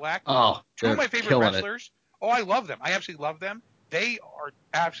Aleister Black, two of my favorite wrestlers. Oh, I love them. I absolutely love them. They are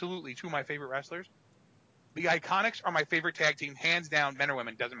absolutely two of my favorite wrestlers. The Iconics are my favorite tag team, hands down, men or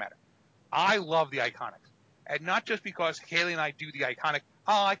women, doesn't matter. I love the Iconics. And not just because Haley and I do the iconic,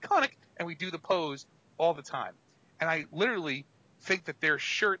 and we do the pose all the time. And I literally think that their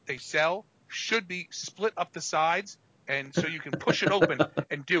shirt they sell should be split up the sides, and so you can push it open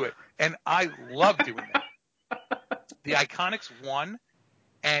and do it. And I love doing that. The Iconics won,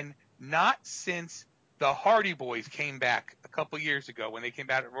 and not since the Hardy Boys came back a couple years ago when they came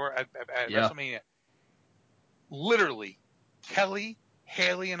back at WrestleMania. Literally, Kelly,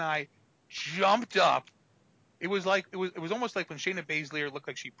 Haley, and I jumped up. It was almost like when Shayna Baszler looked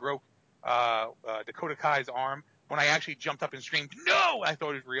like she broke Dakota Kai's arm. When I actually jumped up and screamed, "No!" I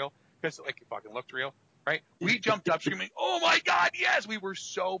thought it was real because it fucking looked real, right? We jumped up screaming, "Oh my God, yes!" We were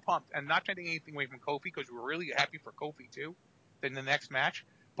so pumped, and not trying to take anything away from Kofi because we were really happy for Kofi too. In the next match,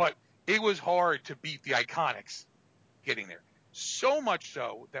 but it was hard to beat the Iconics getting there. So much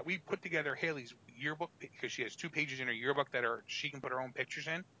so that we put together Haley's yearbook because she has 2 pages in her yearbook that she can put her own pictures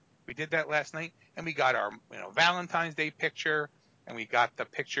in. We did that last night, and we got our Valentine's Day picture, and we got the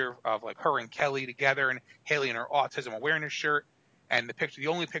picture of like her and Kelly together, and Haley in her autism awareness shirt, and the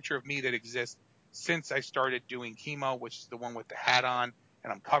only picture of me that exists since I started doing chemo, which is the one with the hat on,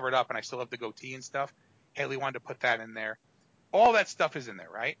 and I'm covered up, and I still have the goatee and stuff. Haley wanted to put that in there. All that stuff is in there,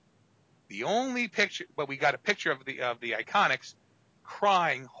 right? The only picture, but we got a picture of the Iconics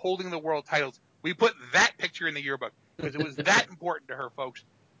crying, holding the world titles. We put that picture in the yearbook because it was that important to her, folks.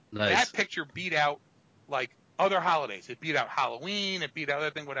 Nice. That picture beat out like other holidays. It beat out Halloween. It beat out other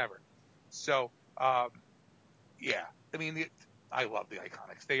thing, whatever. So, yeah. I mean, I love the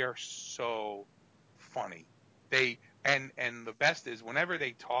Iconics. They are so funny. And the best is whenever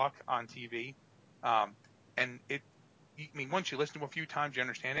they talk on TV, once you listen to them a few times, you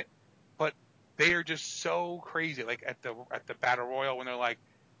understand it. But they are just so crazy. Like at the Battle Royal when they're like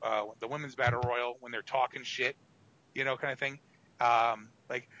the women's Battle Royal when they're talking shit, kind of thing.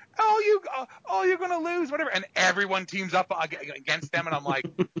 Like, you're gonna lose, whatever, and everyone teams up against them, and I'm like,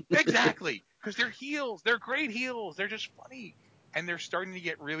 exactly, because they're heels. They're great heels. They're just funny, and they're starting to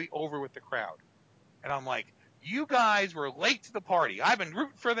get really over with the crowd. And I'm like, you guys were late to the party. I've been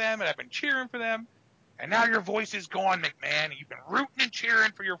rooting for them and I've been cheering for them. And now your voice is gone, McMahon. And you've been rooting and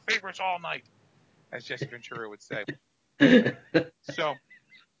cheering for your favorites all night, as Jesse Ventura would say. So,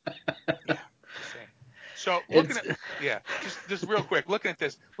 yeah, just saying. So just real quick, looking at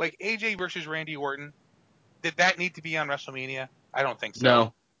this, like AJ versus Randy Orton, did that need to be on WrestleMania? I don't think so.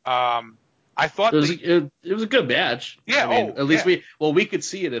 No. I thought It was a good match. Yeah, I mean, at least yeah. we could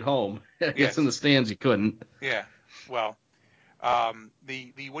see it at home. I guess in the stands you couldn't. Yeah. Well,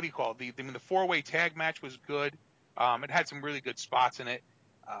 the what do you call it? The 4-way tag match was good. It had some really good spots in it.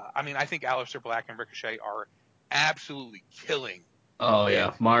 I mean, I think Aleister Black and Ricochet are absolutely killing. Oh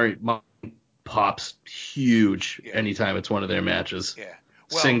yeah, Mari pops huge Yeah. anytime it's one of their matches. Yeah.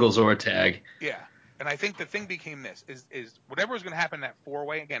 Well, Singles or a tag. yeah. And I think the thing became this is whatever was going to happen in that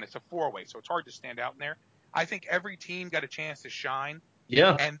 4-way. Again, it's a 4-way, so it's hard to stand out in there. I think every team got a chance to shine.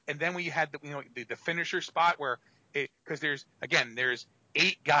 Yeah. And then we had the finisher spot where because there's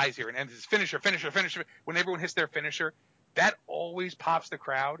 8 guys here and it's finisher. When everyone hits their finisher, that always pops the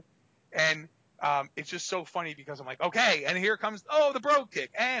crowd. And it's just so funny because I'm like, okay, and here comes the bro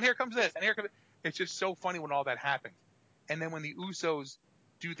kick, and here comes this, and here comes it's just so funny when all that happens. And then when the Usos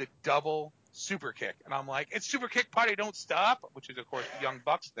do the double super kick, and I'm like, it's super kick party, don't stop, which is of course the Young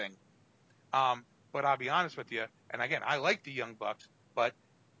Bucks thing. But I'll be honest with you, and again, I like the Young Bucks, but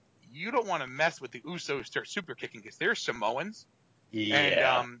you don't want to mess with the Usos start super kicking because they're Samoans.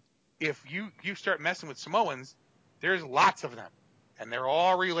 Yeah. And if you start messing with Samoans, there's lots of them, and they're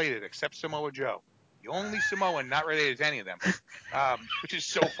all related except Samoa Joe, the only Samoan not related to any of them, which is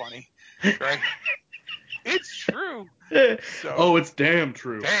so funny, right? It's true. So it's damn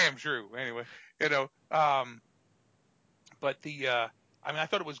true. damn true. Anyway, but I mean, I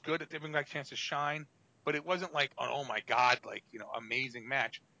thought it was good that everyone got a chance to shine, but it wasn't like, oh my God, like, amazing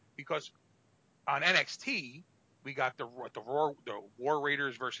match. Because on NXT, we got the War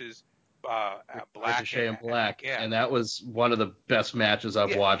Raiders versus Black. Ricochet and Black. Yeah. And that was one of the best matches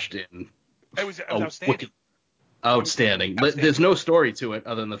I've Yeah. watched in It was outstanding. Outstanding. Outstanding. There's no story to it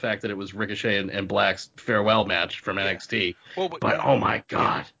other than the fact that it was Ricochet and Black's farewell match from NXT. Well, but oh my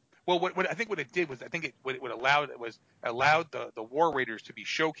God. Yeah. Well, what I think what it did was what it allowed the War Raiders to be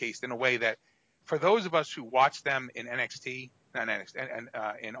showcased in a way that for those of us who watch them in NXT and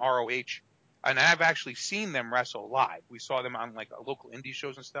in ROH, and I've actually seen them wrestle live. We saw them on like local indie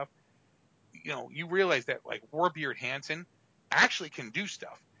shows and stuff. You realize that like Warbeard Hansen actually can do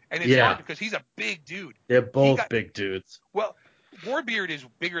stuff, and it's hard because he's a big dude. They're both big dudes. Well, Warbeard is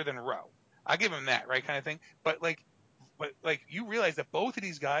bigger than Rowe. I give him that, right, kind of thing. But you realize that both of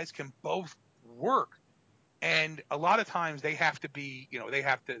these guys can both work, and a lot of times they have to be,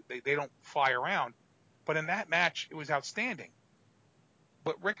 they don't fly around. But in that match, it was outstanding.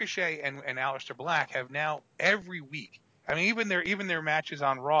 But Ricochet and Aleister Black have now every week. I mean, even their matches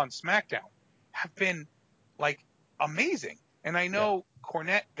on Raw and SmackDown have been like amazing. And I know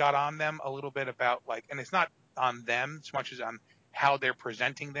Cornette got on them a little bit about and it's not on them as much as on how they're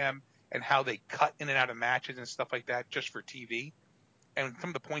presenting them and how they cut in and out of matches and stuff like that just for TV. And some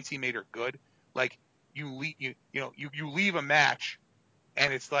of the points he made are good. Like you leave a match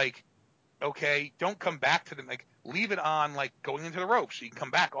and it's like, okay, don't come back to them. Like leave it on like going into the ropes so you can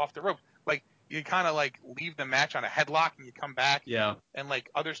come back off the ropes. Like you kind of like leave the match on a headlock and you come back. Yeah. And like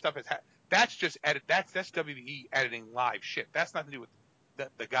other stuff is that's just edit. That's WWE editing live shit. That's nothing to do with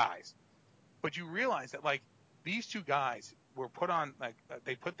the guys. But you realize that like these two guys were put on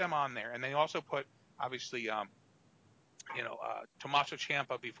they put them on there, and they also put obviously Tommaso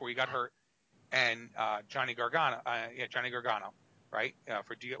Ciampa before he got hurt, and Johnny Gargano. Johnny Gargano. Right?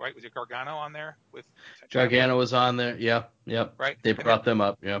 Right? Was it Gargano on there with Ciampa? Gargano was on there. Yep. Right. They brought them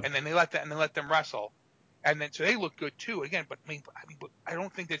up. Yeah. And then they let them wrestle, and then so they look good too. Again, but I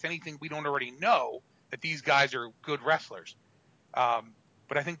don't think there's anything we don't already know that these guys are good wrestlers.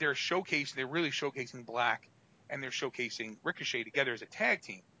 But I think they're really showcasing Black, and they're showcasing Ricochet together as a tag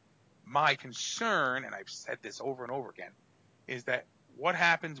team. My concern, and I've said this over and over again, is that what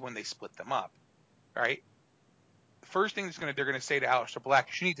happens when they split them up, right? The first thing they're going to say to Aleister Black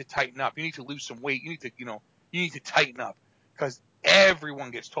is you need to tighten up. You need to lose some weight. You need to tighten up, because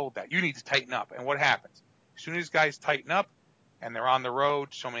everyone gets told that you need to tighten up. And what happens? As soon as guys tighten up and they're on the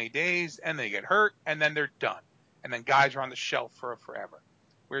road so many days and they get hurt and then they're done. And then guys are on the shelf for forever.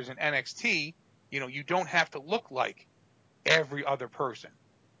 Whereas in NXT, you don't have to look like every other person,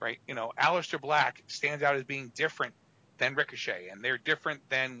 right? Aleister Black stands out as being different than Ricochet, and they're different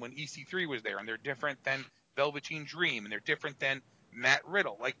than when EC3 was there, and they're different than Velveteen Dream, and they're different than Matt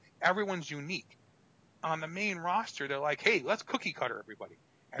Riddle. Like everyone's unique. On the main roster, they're like, hey, let's cookie cutter everybody.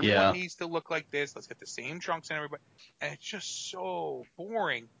 Everyone needs to look like this. Let's get the same trunks and everybody. And it's just so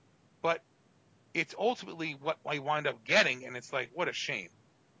boring. But it's ultimately what I wind up getting, and it's like, what a shame.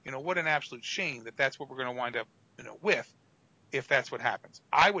 What an absolute shame that that's what we're going to wind up, with if that's what happens.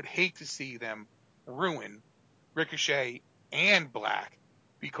 I would hate to see them ruin Ricochet and Black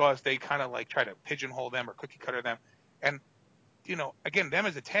because they kind of like try to pigeonhole them or cookie cutter them. And, again, them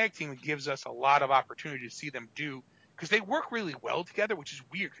as a tag team gives us a lot of opportunity to see them do, because they work really well together, which is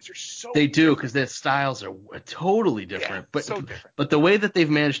weird because they're so They do, different. because their styles are totally different. Yeah, so different. But the way that they've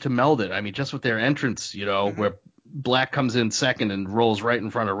managed to meld it, I mean, just with their entrance, where Black comes in second and rolls right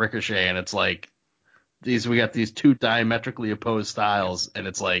in front of Ricochet, and it's like we got these two diametrically opposed styles, and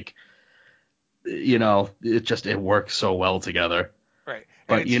it's like, it works so well together. Right.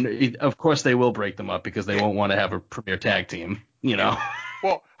 But of course they will break them up because they won't want to have a premier tag team,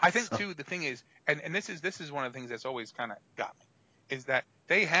 Well, I think too, the thing is, and this is one of the things that's always kind of got me, is that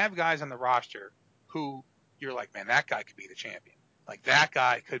they have guys on the roster who you're like, man, that guy could be the champion. Like, that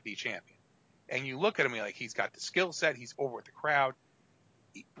guy could be champion. And you look at him, you're like, he's got the skill set, he's over with the crowd.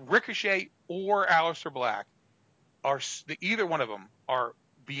 Ricochet or Aleister Black either one of them are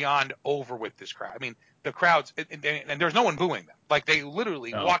beyond over with this crowd. I mean, the crowds, and there's no one booing them. Like, they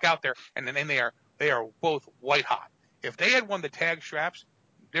literally walk out there and they are both white hot. If they had won the tag straps,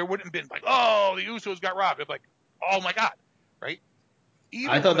 there wouldn't have been like, oh, the Usos got robbed. It's like, oh my God, right?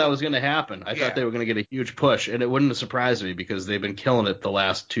 I thought that was going to happen. I thought they were going to get a huge push, and it wouldn't have surprised me because they've been killing it the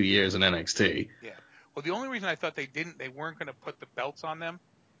last 2 years in NXT. Yeah. Well, the only reason I thought they weren't going to put the belts on them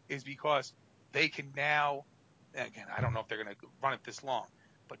is because they can now, again, I don't know if they're going to run it this long,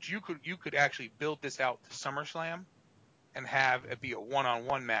 but you could actually build this out to SummerSlam and have it be a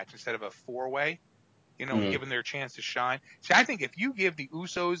one-on-one match instead of a four-way, given their chance to shine. See, I think if you give the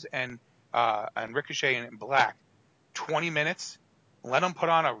Usos and Ricochet and Black 20 minutes, let them put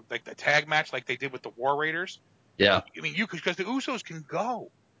on the tag match like they did with the War Raiders. Yeah. I mean, because the Usos can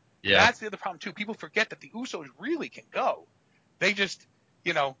go. Yeah. That's the other problem too. People forget that the Usos really can go. They just,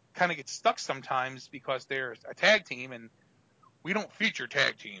 kind of get stuck sometimes because they're a tag team and we don't feature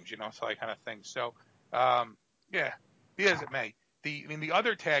tag teams, so that kind of thing. So, yeah, be as it may. The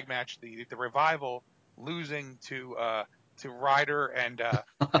other tag match, the Revival losing to Ryder and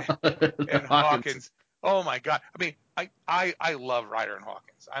Hawkins. Oh my God! I mean, I love Ryder and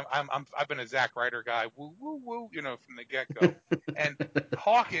Hawkins. I've been a Zack Ryder guy. Woo woo woo, from the get go. And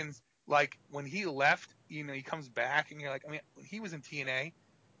Hawkins, like when he left, he comes back and you're like, I mean, when he was in TNA,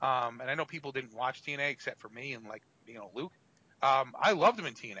 and I know people didn't watch TNA except for me and like Luke. I loved him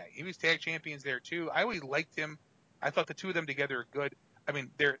in TNA. He was tag champions there too. I always liked him. I thought the two of them together are good. I mean,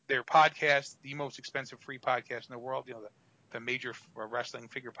 their podcast, the most expensive free podcast in the world, the major wrestling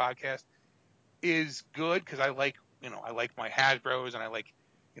figure podcast, is good because I like my Hasbros and I like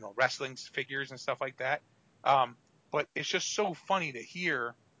wrestling figures and stuff like that. But it's just so funny to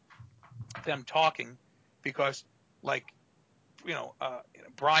hear them talking because like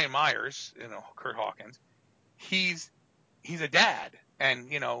Brian Myers, Kurt Hawkins, he's a dad and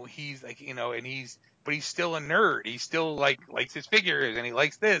he's like but he's still a nerd. He still likes his figures and he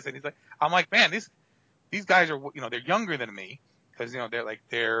likes this and he's like, I'm like, man, these guys are they're younger than me because they're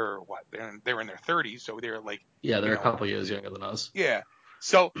in their 30s, so they're like they're a couple years younger than us. Yeah.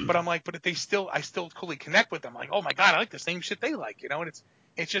 So, but I'm like, but if I still totally connect with them. Like, oh my God, I like the same shit they like, and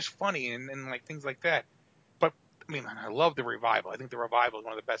it's just funny and like things like that. But I mean, I love the Revival. I think the Revival is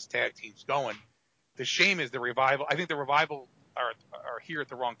one of the best tag teams going. The shame is the Revival. I think the Revival are here at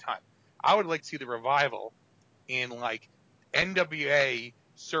the wrong time. I would like to see the Revival in like NWA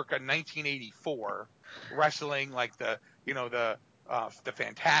circa 1984 wrestling like the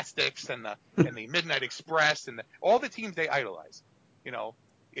Fantastics and the Midnight Express and all the teams they idolize.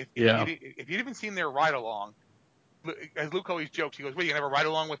 If you'd even seen their ride along, as Luke always jokes, he goes, "Well, you never ride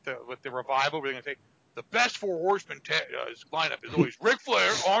along with the Revival." We're going to say the best Four Horsemen lineup is always Ric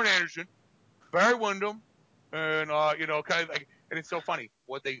Flair, Arn Anderson, Barry Windham, and kind of like, and it's so funny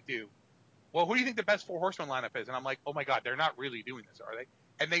what they do. Well, who do you think the best Four Horsemen lineup is? And I'm like, oh my God, they're not really doing this, are they?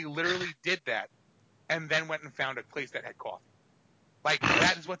 And they literally did that, and then went and found a place that had coffee. Like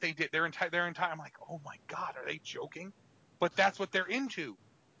that is what they did. Their entire. I'm like, oh my God, are they joking? But that's what they're into.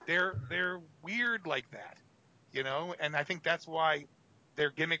 They're weird like that, And I think that's why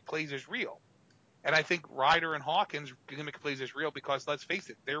their gimmick plays is real. And I think Ryder and Hawkins' gimmick plays is real because let's face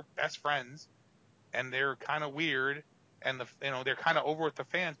it, they're best friends, and they're kind of weird, and they're kind of over with the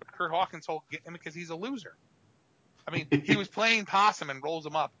fans. But Kurt Hawkins' whole gimmick is he's a loser. I mean, he was playing possum and rolls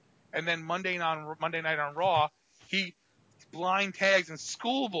him up, and then Monday night on Raw, he blind tags and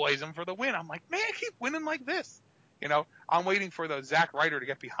schoolboys him for the win. I'm like, man, keep winning like this. You know, I'm waiting for the Zack Ryder to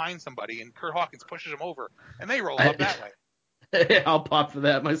get behind somebody, and Kurt Hawkins pushes him over, and they roll up that way. I'll pop for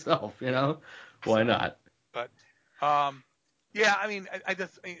that myself. You know, why not? But yeah, I mean, I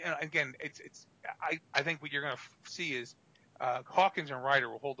just again, I think what you're going to see is Hawkins and Ryder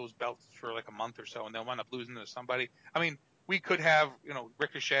will hold those belts for like a month or so, and they'll wind up losing to somebody. I mean, we could have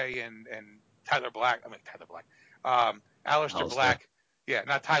Ricochet and Tyler Black. I mean Tyler Black, Aleister Black. Yeah,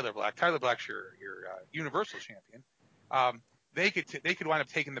 not Tyler Black. Tyler Black's your Universal champion. They could wind up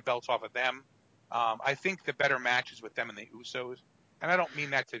taking the belts off of them. I think the better match is with them and the Usos, and I don't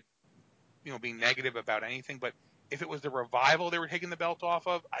mean that to being negative about anything, but if it was the Revival they were taking the belt off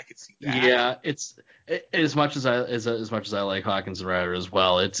of, I could see that. Yeah, it's as much as I like Hawkins and Ryder as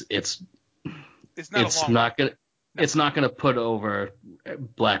well. It's not gonna put over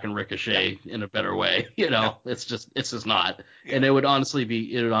Black and Ricochet in a better way. It's just not. Yeah. And it would honestly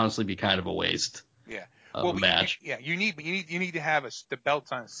be kind of a waste. Yeah. Of a match. You need to have the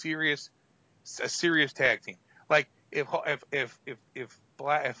belts on a serious tag team. Like if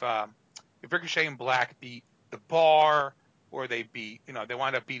Ricochet and Black beat the Bar, or they beat, they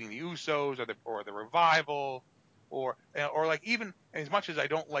wind up beating the Usos or the Revival, or like, even as much as I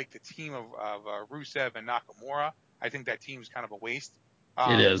don't like the team of Rusev and Nakamura, I think that team's kind of a waste.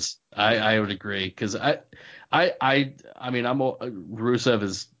 It is. I would agree, because I mean, Rusev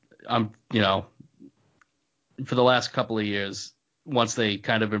is, for the last couple of years, once they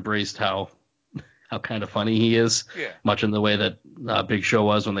kind of embraced how kind of funny he is, much in the way that Big Show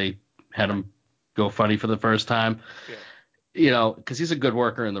was when they had him go funny for the first time. Yeah. Because he's a good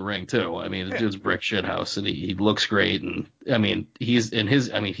worker in the ring too. I mean, the dude's brick shithouse, and he looks great. And I mean, he's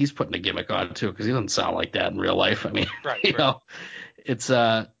putting a gimmick on too, because he doesn't sound like that in real life. I mean, right.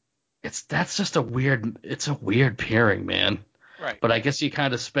 That's just a weird pairing, man. Right. But I guess you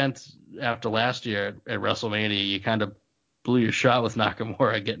kind of spent, after last year at WrestleMania, you kind of blew your shot with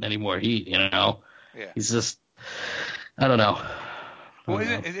Nakamura getting any more heat. Yeah. He's just, I don't know. Well,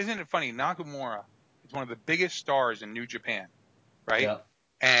 isn't it funny? Nakamura is one of the biggest stars in New Japan, right? Yeah.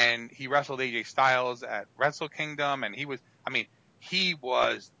 And he wrestled AJ Styles at Wrestle Kingdom, and he was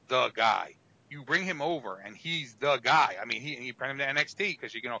the guy. You bring him over, and he's the guy. I mean, you bring him to NXT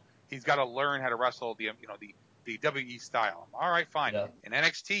because he's got to learn how to wrestle the WE style. All right, fine. Yeah. In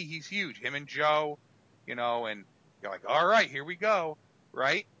NXT, he's huge. Him and Joe, and you're like, all right, here we go,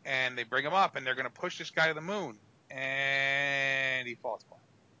 right? And they bring him up, and they're going to push this guy to the moon, and he falls flat.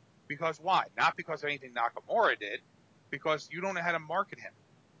 Because why? Not because of anything Nakamura did, because you don't know how to market him.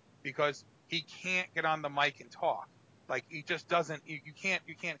 Because he can't get on the mic and talk. Like, he just doesn't. You can't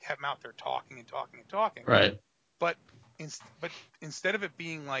have him out there talking and talking and talking. Right. But instead of it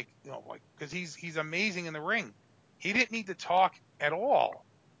being like, because he's amazing in the ring, he didn't need to talk at all,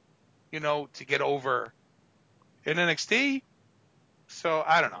 to get over in NXT. So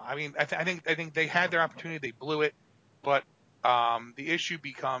I don't know. I mean, I think they had their opportunity, they blew it. But the issue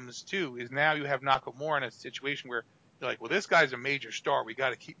becomes too is now you have Nakamura in a situation where you're like, well, this guy's a major star, we got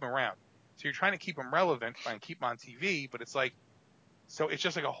to keep him around. So you're trying to keep him relevant, trying to keep him on TV, but it's like, so it's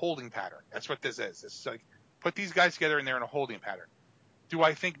just like a holding pattern. That's what this is. It's like, put these guys together and they're in a holding pattern. Do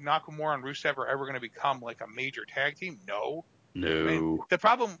I think Nakamura and Rusev are ever going to become like a major tag team? No. No. I mean, the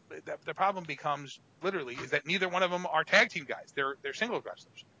problem becomes literally is that neither one of them are tag team guys. They're single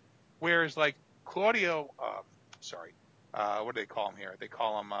wrestlers. Whereas like Claudio, what do they call him here? They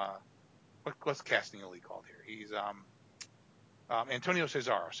call him what's casting elite called here? He's Antonio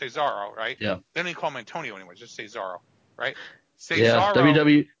Cesaro, right? Yeah. They don't even call him Antonio anymore, just Cesaro, right? Cesaro.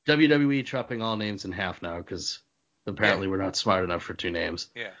 Yeah, WWE chopping all names in half now, because apparently we're not smart enough for two names.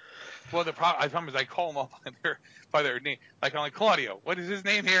 Yeah. Well, the problem is I call them all by their name. Like, I'm like, Claudio, what is his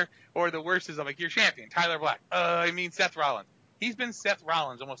name here? Or the worst is I'm like, you're champion, Tyler Black. I mean Seth Rollins. He's been Seth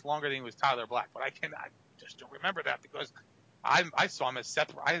Rollins almost longer than he was Tyler Black, but I just don't remember that because I saw him as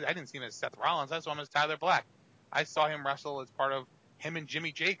Seth. I didn't see him as Seth Rollins. I saw him as Tyler Black. I saw him wrestle as part of him and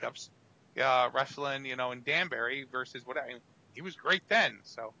Jimmy Jacobs wrestling, in Danbury versus what I mean. He was great then.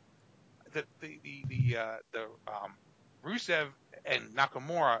 So the Rusev and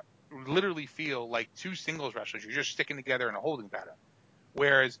Nakamura literally feel like two singles wrestlers. You're just sticking together in a holding pattern.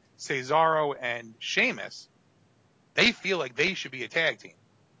 Whereas Cesaro and Sheamus, they feel like they should be a tag team,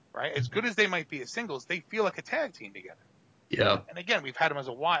 right? As good as they might be as singles, they feel like a tag team together. Yeah. And again, we've had them as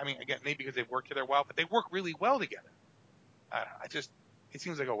a while. I mean, again, maybe because they've worked together well, but they work really well together. I don't know. It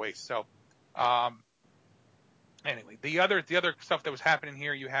seems like a waste. So, anyway, the other stuff that was happening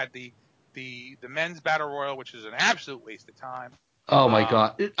here, you had the men's battle royal, which is an absolute waste of time. Oh my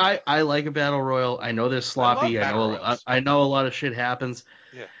god, I like a battle royal. I know they're sloppy. I know a lot of shit happens.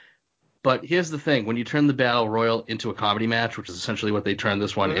 Yeah. But here's the thing: when you turn the Battle Royal into a comedy match, which is essentially what they turned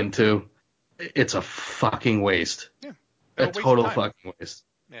this one into, it's a fucking waste. Yeah. A total fucking waste.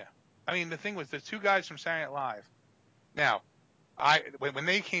 Yeah. I mean, the thing was, the two guys from Saturday Night Live. Now, when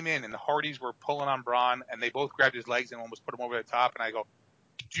they came in and the Hardys were pulling on Braun and they both grabbed his legs and almost put him over the top, and I go,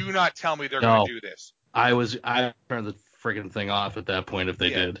 do not tell me they're going to do this. I turned the friggin' thing off at that point if they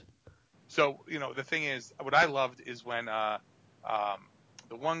did. So, the thing is, what I loved is when the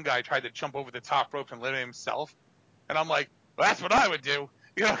one guy tried to jump over the top rope and let himself, and I'm like, well, that's what I would do.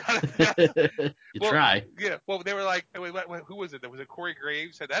 Try. Yeah. Well, they were like, wait, who was it? Was it Corey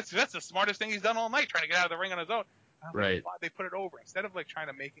Graves? Said that's the smartest thing he's done all night, trying to get out of the ring on his own. Right. Like, they put it over instead of like trying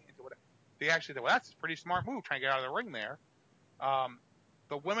to make it into what they actually said. Well, that's a pretty smart move, trying to get out of the ring there.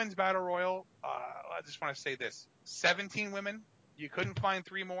 The women's battle royal. I just want to say this: 17 women. You couldn't find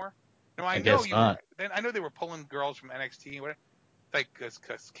 3 more. No, I know you. Then I know they were pulling girls from NXT, whatever. Like because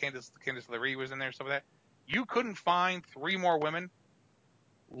Candice LeRae was in there, stuff like that. You couldn't find 3 more women.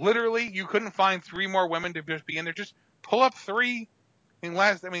 Literally, you couldn't find 3 more women to just be in there. Just pull up 3. I'm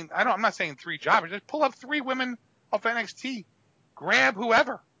not saying 3 jobbers. Just pull up 3 women off NXT. Grab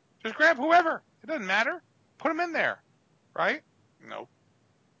whoever. Just grab whoever. It doesn't matter. Put them in there, right? No.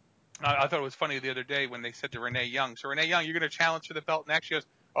 I thought it was funny the other day when they said to Renee Young, so Renee Young, you're going to challenge for the belt next. She goes,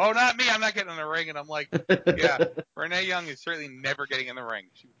 oh, not me. I'm not getting in the ring. And I'm like, yeah, Renee Young is certainly never getting in the ring.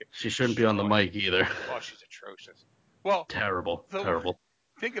 She shouldn't be on the mic either. Oh, she's atrocious. Well, terrible.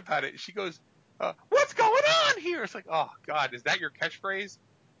 Think about it. She goes, what's going on here? It's like, oh, God, is that your catchphrase?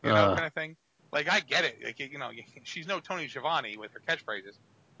 Kind of thing. Like, I get it. Like, she's no Tony Schiavone with her catchphrases.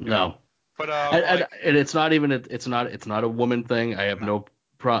 No. But and it's not even it's not a woman thing. I have no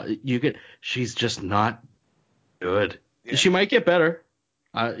problem. She's just not good. Yeah. She might get better,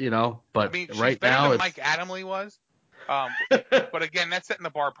 but she's right better now than Mike Adamle was. But again, that's setting the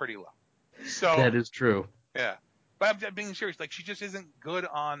bar pretty low. So that is true. Yeah, but I'm being serious. Like, she just isn't good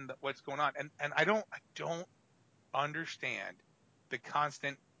on what's going on, and I don't understand the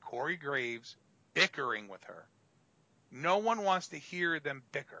constant Corey Graves bickering with her. No one wants to hear them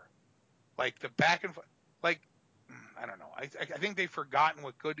bicker. Like the back and forth. Like, I don't know. I think they've forgotten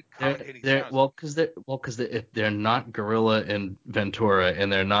what good commentating sounds like. Because they're not Gorilla and Ventura, and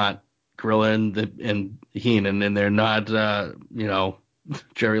they're not Gorilla and Heenan, and they're not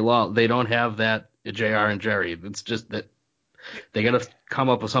Jerry Law. They don't have that JR and Jerry. It's just that they got to come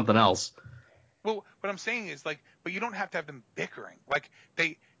up with something else. Well, what I'm saying is but you don't have to have them bickering. Like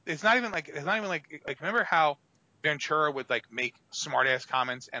it's not even like remember how Ventura would like make smart ass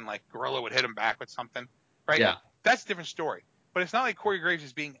comments and like Gorilla would hit him back with something, right? Yeah. That's a different story. But it's not like Corey Graves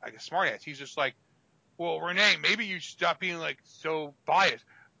is being like a smart ass. He's just like, well, Renee, maybe you stop being like so biased.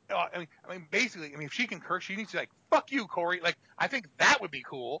 Basically, if she can curse, she needs to like, fuck you, Corey. Like, I think that would be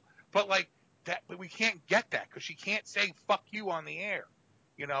cool. But but we can't get that because she can't say fuck you on the air.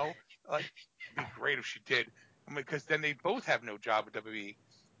 Like, it'd be great if she did, because then they both have no job at WWE.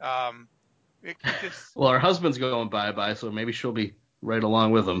 Well, her husband's going bye-bye, so maybe she'll be right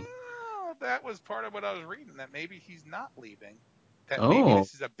along with him. Well, that was part of what I was reading, that maybe he's not leaving. That maybe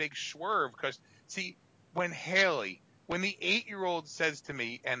this is a big swerve, because, see, when the 8-year-old says to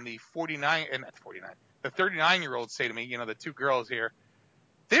me, and the 39-year-old say to me, the 2 girls here,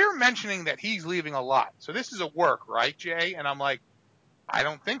 they're mentioning that he's leaving a lot. So this is a work, right, Jay? And I'm like, I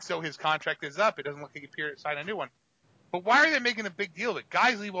don't think so. His contract is up. It doesn't look like he appeared to sign a new one. But why are they making a big deal that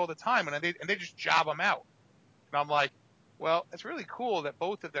guys leave all the time and they just job them out? And I'm like, well, it's really cool that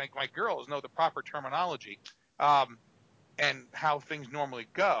both of my girls know the proper terminology and how things normally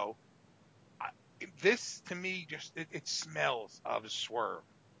go. This, to me, just it smells of a swerve.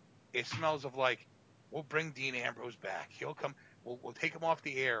 It smells of like, we'll bring Dean Ambrose back. He'll come. We'll take him off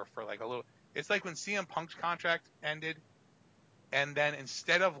the air for like a little. It's like when CM Punk's contract ended. And then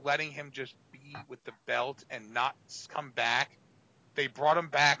instead of letting him just be with the belt and not come back, they brought him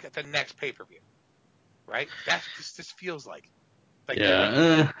back at the next pay-per-view. Right? That's what this feels like.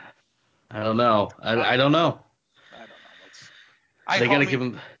 Yeah. I don't know. I don't know. I don't know. They gotta give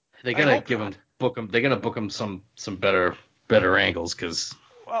him. They gotta book him. They gotta book him some better angles, because.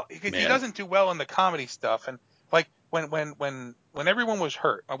 Well, because he doesn't do well in the comedy stuff, and like when everyone was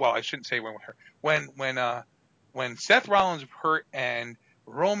hurt. Well, I shouldn't say when we're hurt. When Seth Rollins was hurt and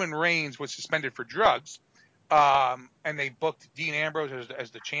Roman Reigns was suspended for drugs, and they booked Dean Ambrose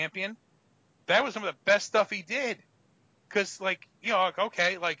as the champion, that was some of the best stuff he did. Because,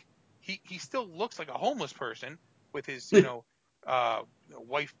 he still looks like a homeless person with his,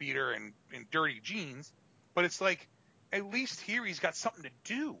 wife beater and dirty jeans, but it's like, at least here he's got something to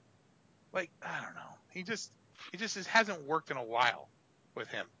do. Like, I don't know. He just hasn't worked in a while with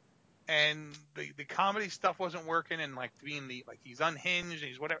him. and the comedy stuff wasn't working, and like being he's unhinged and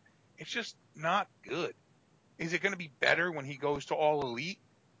he's whatever. It's just not good. Is it going to be better when he goes to All Elite?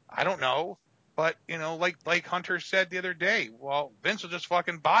 I don't know. But, like Hunter said the other day, well, Vince will just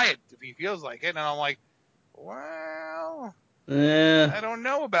fucking buy it if he feels like it. And I'm like, well, I don't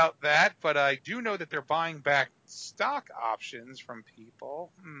know about that, but I do know that they're buying back stock options from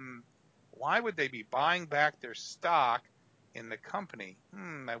people. Why would they be buying back their stock in the company?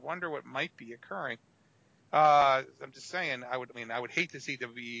 I wonder what might be occurring. I'm just saying, I would hate to see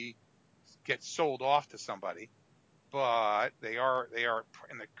WWE get sold off to somebody, but they are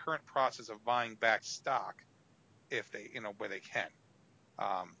in the current process of buying back stock if they, where they can.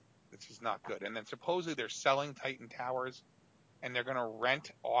 This is not good. And then supposedly they're selling Titan Towers and they're going to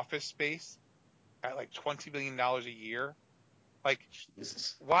rent office space at like $20 billion a year. Like,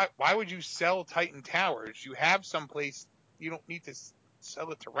 why would you sell Titan Towers? You have someplace, you don't need to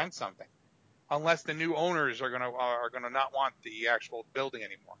sell it to rent something, unless the new owners are gonna not want the actual building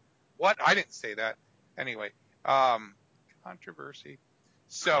anymore. What? I didn't say that. Anyway, controversy.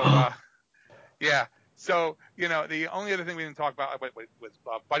 So, yeah. So, the only other thing we didn't talk about was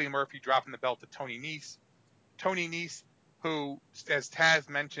Buddy Murphy dropping the belt to Tony Nese. Tony Nese, who, as Taz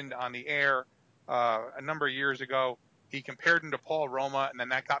mentioned on the air a number of years ago, he compared him to Paul Roma, and then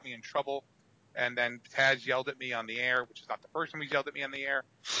that got me in trouble. And then Taz yelled at me on the air, which is not the first time he's yelled at me on the air,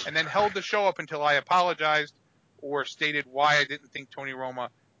 and then held the show up until I apologized or stated why I didn't think Paul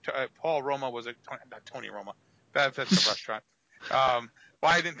Roma was not Tony Roma. That's a restaurant. Why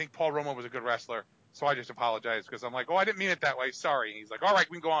I didn't think Paul Roma was a good wrestler. So I just apologized because I'm like, I didn't mean it that way. Sorry. And he's like, all right,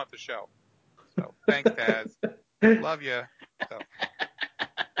 we can go on with the show. So thanks, Taz. Love you. So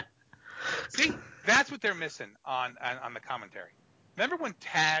see, that's what they're missing on the commentary. Remember when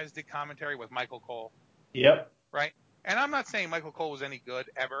Taz did commentary with Michael Cole? Yep. Right? And I'm not saying Michael Cole was any good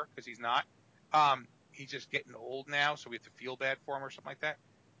ever, because he's not. He's just getting old now, so we have to feel bad for him or something like that.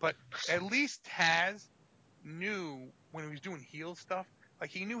 But at least Taz knew when he was doing heel stuff, like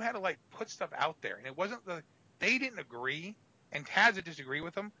he knew how to put stuff out there. And it wasn't they didn't agree, and Taz would disagree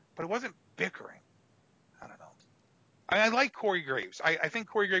with them, but it wasn't bickering. I don't know. I like Corey Graves. I think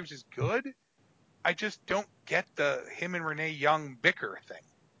Corey Graves is good. I just don't get the him and Renee Young bicker thing.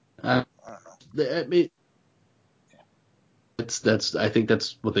 I don't know. I mean, I think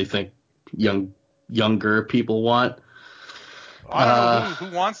that's what they think younger people want. I don't know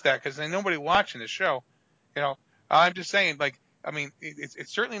who wants that, because there's nobody watching the show. I'm just saying,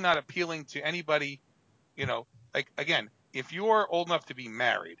 it's certainly not appealing to anybody. Again, if you're old enough to be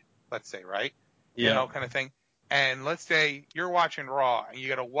married, let's say, right? Yeah. Kind of thing. And let's say you're watching Raw and you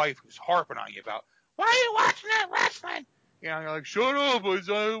got a wife who's harping on you about, why are you watching that wrestling? You're like, shut up,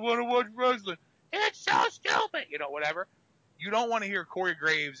 I want to watch wrestling. It's so stupid, whatever. You don't want to hear Corey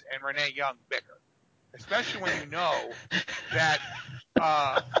Graves and Renee Young bicker, especially when you know that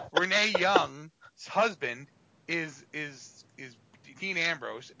Renee Young's husband is Dean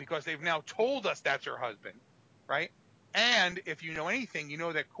Ambrose, because they've now told us that's her husband, right? And if you know anything, you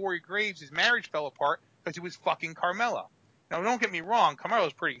know that Corey Graves' marriage fell apart because he was fucking Carmella. Now, don't get me wrong,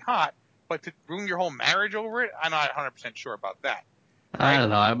 Carmella's pretty hot, but to ruin your whole marriage over it, I'm not 100% sure about that. Right? I don't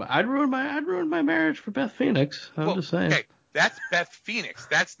know. I'd ruin my marriage for Beth Phoenix. I'm just saying. Okay, that's Beth Phoenix.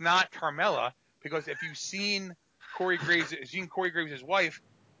 That's not Carmella, because if you've seen Corey Graves' wife,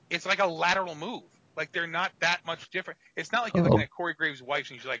 it's like a lateral move. Like, they're not that much different. It's not like you're looking at Corey Graves'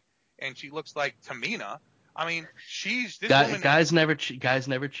 wife and she looks like Tamina. I mean, woman. Guys never cheat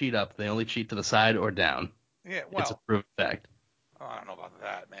up. They only cheat to the side or down. Yeah, well, it's a proven fact. I don't know about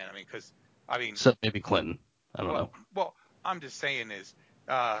that, man. So maybe Clinton. I don't know. Well, I'm just saying is,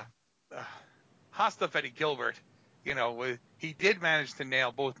 Hasta Fetty Gilbert, he did manage to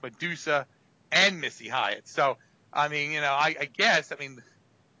nail both Medusa and Missy Hyatt. So, I guess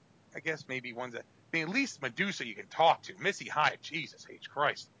maybe one's at least Medusa you can talk to. Missy Hyatt, Jesus H.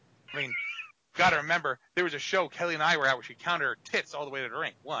 Christ. Gotta remember, there was a show Kelly and I were at where she counted her tits all the way to the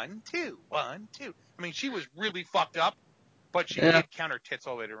ring. 1, 2, 1, 2. She was really fucked up, but she did count her tits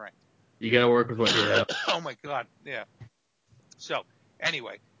all the way to the ring. You gotta work with what you have. Oh my God, yeah. So,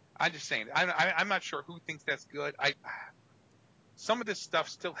 anyway, I'm just saying, I'm not sure who thinks that's good. Some of this stuff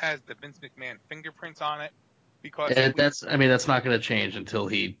still has the Vince McMahon fingerprints on it, because that's not going to change until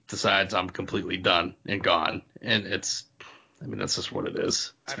he decides I'm completely done and gone. And that's just what it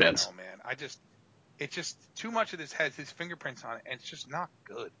is. It's Vince. I don't know, man. It's just too much of this has his fingerprints on it, and it's just not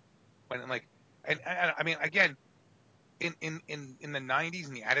good. Again, in the 90s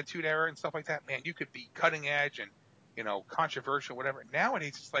and the Attitude Era and stuff like that, man, you could be cutting edge and controversial, whatever.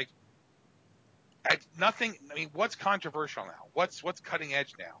 Nowadays, it's like nothing. What's controversial now? What's cutting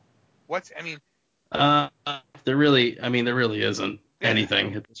edge now? There really isn't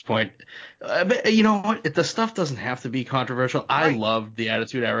anything at this point. But you know what? The stuff doesn't have to be controversial. I Right. loved the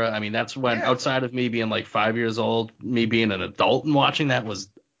Attitude Era. I mean, that's when, Yeah. outside of me being like 5 years old, me being an adult and watching that was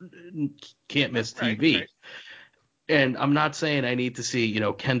can't miss TV. Right. And I'm not saying I need to see,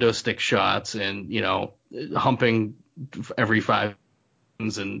 kendo stick shots and, humping every 5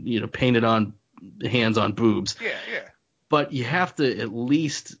 seconds and, painted on hands on boobs. Yeah. But you have to at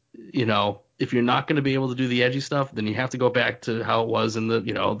least, if you're not going to be able to do the edgy stuff, then you have to go back to how it was in the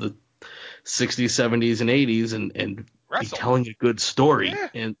 60s, 70s, and 80s and be Wrestle. telling a good story Yeah.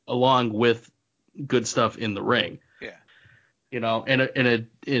 and along with good stuff in the ring. Yeah. And a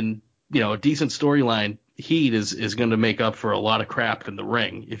decent storyline heat is going to make up for a lot of crap in the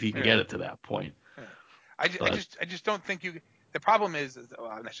ring if you can get it to that point. Yeah. I just don't think you. The problem is, well,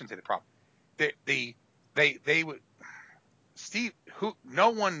 I shouldn't say the problem. They would Steve. No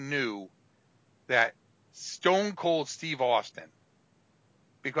one knew that Stone Cold Steve Austin,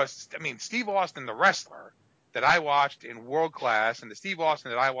 because Steve Austin, the wrestler that I watched in World Class, and the Steve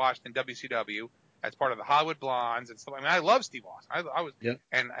Austin that I watched in WCW as part of the Hollywood Blondes and stuff. I love Steve Austin. I was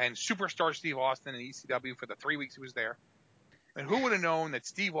and superstar Steve Austin in ECW for the 3 weeks he was there. And who would have known that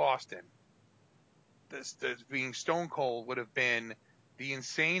Steve Austin, this being Stone Cold, would have been the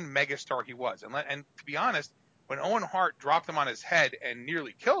insane megastar he was. And to be honest, when Owen Hart dropped him on his head and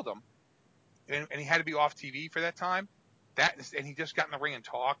nearly killed him, and he had to be off TV for that time, and he just got in the ring and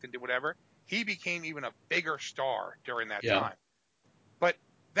talked and did whatever, he became even a bigger star during that time. But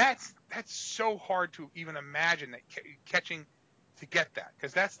that's so hard to even imagine that catching to get that,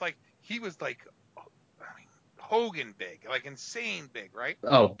 because that's like he was like Hogan big, like insane big, right?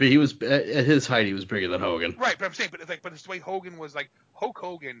 Oh, but he was at his height. He was bigger than Hogan. Right, but I'm saying, but it's the way Hogan was. Like Hulk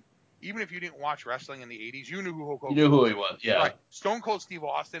Hogan, even if you didn't watch wrestling in the '80s, you knew who Hulk Hogan was. You knew who he was, yeah. Right. Stone Cold Steve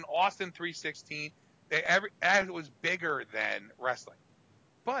Austin, Austin 316. It was bigger than wrestling,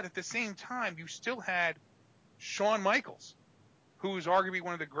 but at the same time, you still had Shawn Michaels, who was arguably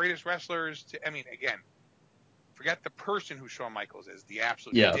one of the greatest wrestlers to. Again, forget the person who Shawn Michaels is, the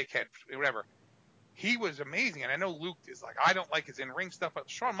absolute dickhead, whatever. He was amazing, and I know Luke is like, I don't like his in-ring stuff, but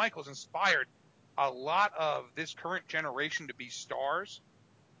Shawn Michaels inspired a lot of this current generation to be stars.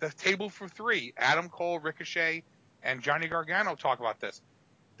 The Table for Three, Adam Cole, Ricochet, and Johnny Gargano talk about this.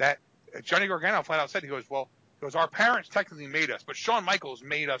 That Johnny Gargano flat out said, he goes, our parents technically made us, but Shawn Michaels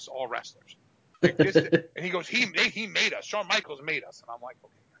made us all wrestlers. And he goes, he made us. Shawn Michaels made us. And I'm like,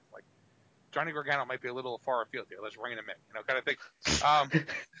 okay, like Johnny Gargano might be a little far afield here. Let's rein him in, kind of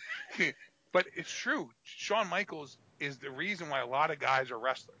thing. But it's true. Shawn Michaels is the reason why a lot of guys are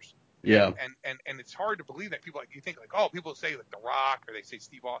wrestlers. Yeah. And it's hard to believe that people, you think like, oh, people say like The Rock or they say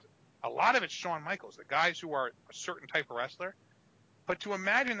Steve Austin. A lot of it's Shawn Michaels, the guys who are a certain type of wrestler. But to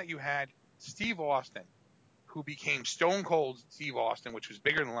imagine that you had Steve Austin, who became Stone Cold Steve Austin, which was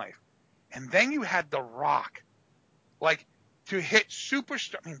bigger than life, and then you had The Rock, like to hit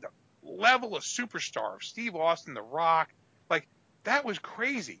superstar. The level of superstar of Steve Austin, The Rock, like that was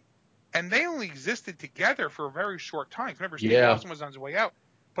crazy. And they only existed together for a very short time. Remember, Steve Austin was on his way out.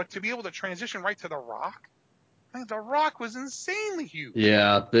 But to be able to transition right to The Rock, The Rock was insanely huge.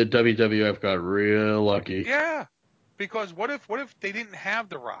 Yeah, the WWF got real lucky. Yeah, because what if they didn't have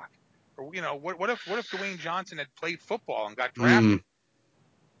The Rock? Or what if Dwayne Johnson had played football and got drafted?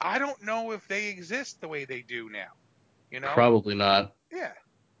 I don't know if they exist the way they do now. Probably not. Yeah,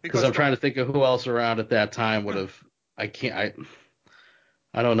 because I'm trying to think of who else around at that time would have.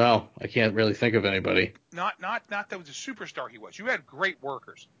 I don't know. I can't really think of anybody. Not that was a superstar he was. You had great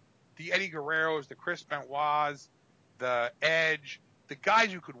workers. The Eddie Guerreros, the Chris Benoits, the Edge, the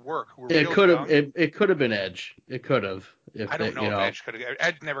guys who could work, who were real young. It could have been Edge. It could have. I don't know if Edge could have.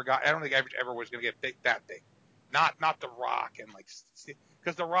 Edge never got. I don't think Edge ever was going to get that big. Not The Rock, and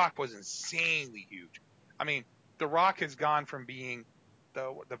because The Rock was insanely huge. The Rock has gone from being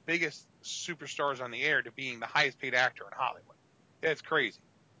the biggest superstars on the air to being the highest paid actor in Hollywood. It's crazy,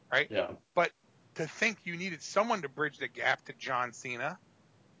 right? Yeah. But to think you needed someone to bridge the gap to John Cena,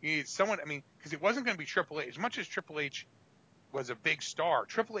 you needed someone. Because it wasn't going to be Triple H. As much as Triple H was a big star,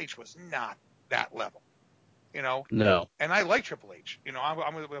 Triple H was not that level. No. And I like Triple H.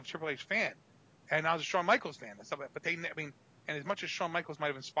 I'm a Triple H fan, and I was a Shawn Michaels fan and stuff. But and as much as Shawn Michaels might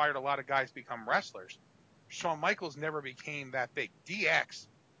have inspired a lot of guys to become wrestlers, Shawn Michaels never became that big. DX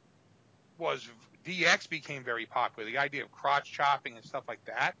became very popular. The idea of crotch chopping and stuff like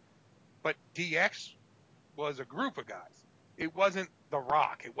that. But DX was a group of guys. It wasn't The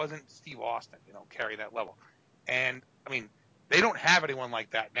Rock. It wasn't Steve Austin, carry that level. And they don't have anyone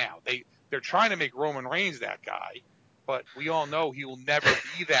like that now. They're trying to make Roman Reigns that guy, but we all know he will never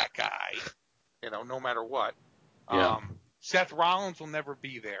be that guy, no matter what. Yeah. Seth Rollins will never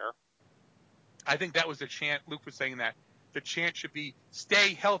be there. I think that was the chant. Luke was saying that the chant should be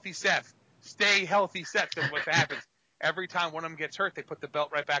 "Stay healthy, Seth. Stay healthy, Seth." Because what happens every time one of them gets hurt, they put the belt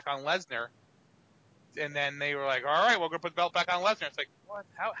right back on Lesnar, and then they were like, "All right, we're gonna put the belt back on Lesnar." It's like, what?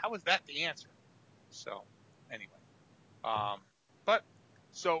 How is that the answer? So, anyway, but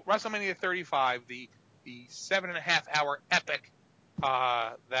so WrestleMania 35, the 7.5 hour epic,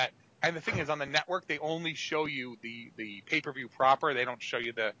 that, and the thing is, on the network they only show you the pay-per-view proper. They don't show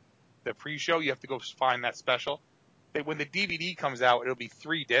you the pre-show. You have to go find that special. When the DVD comes out, it'll be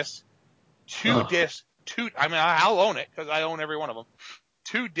 3 discs, two Oh. discs, I mean, I'll own it because I own every one of them.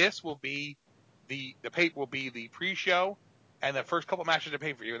 2 discs will be the pre-show, and the first couple matches of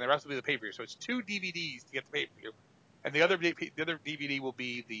pay-per-view, and the rest will be the pay-per-view. So it's 2 DVDs to get the pay-per-view, and the other DVD will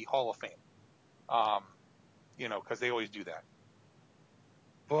be the Hall of Fame. Because they always do that.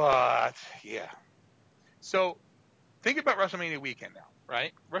 But yeah, so think about WrestleMania weekend now,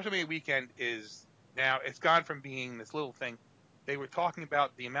 right? WrestleMania weekend is now, it's gone from being this little thing. They were talking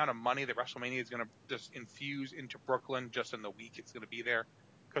about the amount of money that WrestleMania is going to just infuse into Brooklyn just in the week it's going to be there,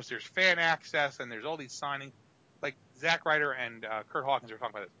 because there's fan access and there's all these signings. Like Zack Ryder and Kurt Hawkins were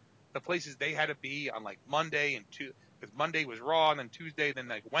talking about this. The places they had to be on like Monday and Tuesday, because Monday was Raw, and then Tuesday, then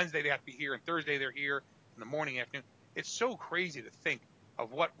like Wednesday they have to be here, and Thursday they're here in the morning, afternoon. It's so crazy to think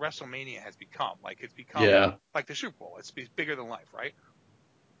of what WrestleMania has become. Like, it's become like the Super Bowl. It's bigger than life, right?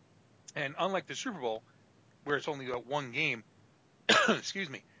 And unlike the Super Bowl, where it's only one game, excuse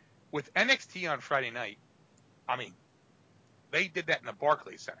me, with NXT on Friday night, I mean, they did that in the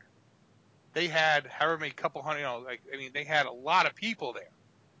Barclays Center. They had however many couple hundred, they had a lot of people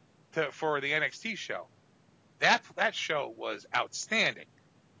there for the NXT show. That show was outstanding.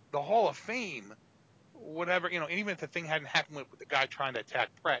 The Hall of Fame, whatever, even if the thing hadn't happened with the guy trying to attack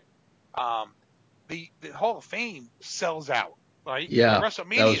Brett, the Hall of Fame sells out, right? Yeah.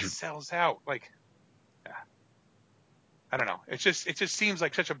 WrestleMania sells out. Like, I don't know. It just seems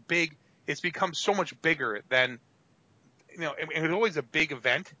like it's become so much bigger than, it was always a big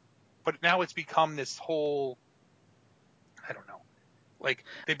event, but now it's become this whole, I don't know. Like,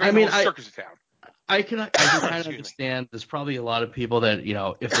 they bring the whole circus to town. I can kind of understand. There's probably a lot of people that,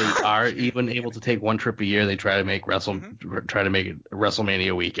 if they are even able to take one trip a year, they try to make try to make it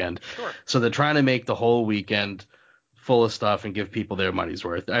WrestleMania weekend. Sure. So they're trying to make the whole weekend full of stuff and give people their money's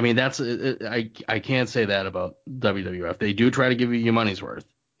worth. I mean, I can't say that about WWF. They do try to give you your money's worth,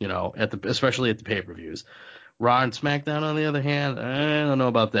 especially at the pay-per-views. Raw and SmackDown, on the other hand, I don't know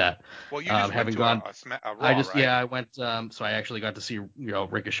about that. Well, you just went to a Raw, right? Yeah, I went. So I actually got to see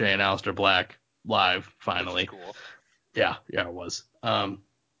Ricochet and Aleister Black live finally. Which is cool. Yeah, it was.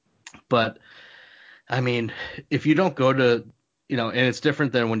 But I mean, if you don't go to, and it's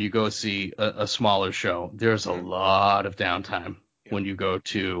different than when you go see a smaller show. There's a lot of downtime when you go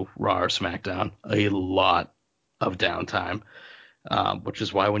to Raw or SmackDown. A lot of downtime. Which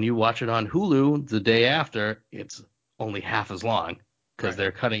is why when you watch it on Hulu the day after, it's only half as long because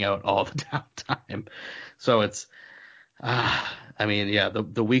they're cutting out all the downtime. So it's, I mean, yeah,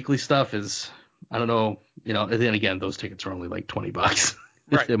 the weekly stuff is, I don't know, and then again, those tickets are only like $20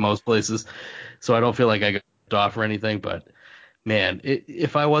 in most places. So I don't feel like I got to offer anything, but man,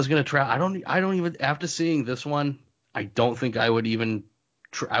 if I was going to try, I don't even, after seeing this one, I don't think I would even,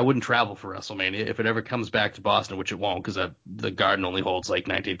 I wouldn't travel for WrestleMania if it ever comes back to Boston, which it won't, because the Garden only holds like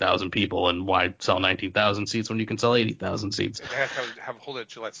 19,000 people, and why sell 19,000 seats when you can sell 80,000 seats? They have to hold it at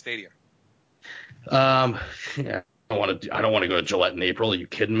Gillette Stadium. Yeah, I don't want to go to Gillette in April. Are you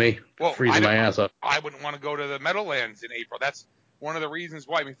kidding me? Well, freezing my ass up. I wouldn't want to go to the Meadowlands in April. That's one of the reasons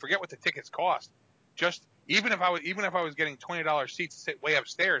why. I mean, forget what the tickets cost. Just even if I was getting $20 seats to sit way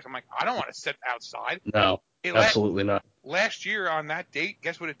upstairs, I'm like, I don't want to sit outside. No, absolutely not. Last year on that date,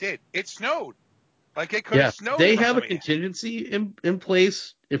 guess what it did? It snowed. Like, it could have snowed. They have a contingency in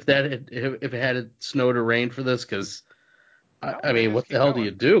place if it had snowed or rained for this, because I mean, what the hell do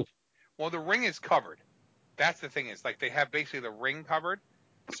you do? Well, the ring is covered. That's the thing, is like they have basically the ring covered.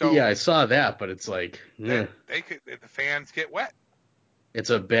 So yeah, I saw that, but it's like the fans get wet. It's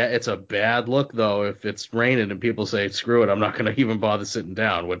a bad look though if it's raining and people say screw it, I'm not going to even bother sitting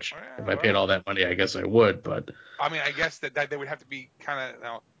down. Which if I paid all that money, I guess I would. But I mean, I guess that they would have to be kind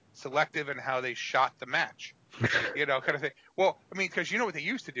of selective in how they shot the match, kind of thing. Well, I mean, because what they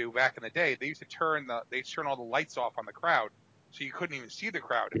used to do back in the day, they used to turn all the lights off on the crowd, so you couldn't even see the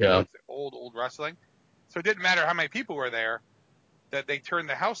crowd. Yeah. It was old wrestling, so it didn't matter how many people were there. That they turned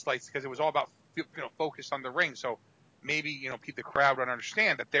the house lights because it was all about focused on the ring. So maybe the crowd would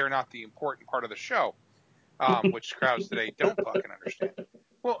understand that they're not the important part of the show. which crowds today don't fucking understand.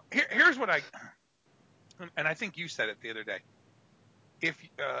 Well, here's what and I think you said it the other day. If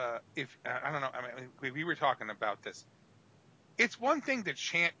I don't know, I mean, we were talking about this. It's one thing to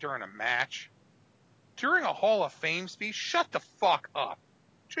chant during a match. During a Hall of Fame speech, shut the fuck up.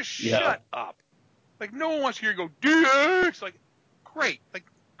 Just shut up. Like, no one wants to hear you go, DX! Like, great. Like,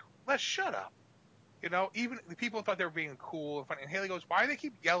 let's shut up. You know, even the people thought they were being cool and funny. And Haley goes, why do they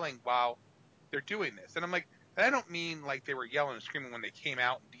keep yelling while they're doing this? And I'm like, I don't mean like they were yelling and screaming when they came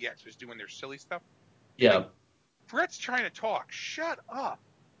out and DX was doing their silly stuff. Yeah. Like, Brett's trying to talk. Shut up.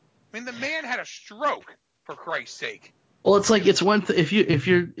 I mean, the man had a stroke, for Christ's sake. Well, it's like it's one if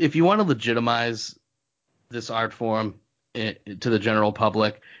you want to legitimize this art form to the general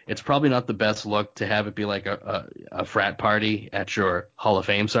public, it's probably not the best look to have it be like a frat party at your Hall of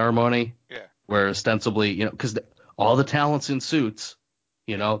Fame ceremony. Yeah. Where ostensibly, you know, because all the talent's in suits,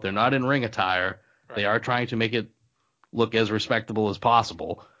 you know, they're not in ring attire. Right. They are trying to make it look as respectable as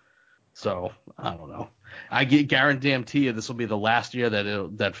possible. So I don't know. I guarantee you this will be the last year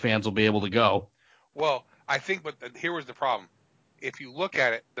that fans will be able to go. Well, I think, but here was the problem. If you look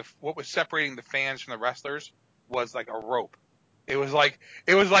at it, what was separating the fans from the wrestlers was like a rope. It was like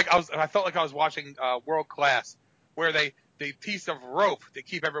I felt like I was watching World Class, where the piece of rope to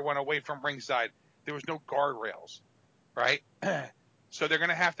keep everyone away from ringside. There was no guardrails, right? So they're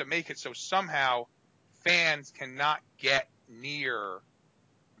gonna have to make it so somehow fans cannot get near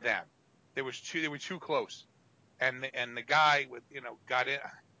them. They were too close, and the guy got in.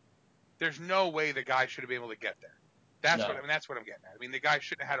 There's no way the guy should have been able to get there. That's what I'm getting at. I mean, the guy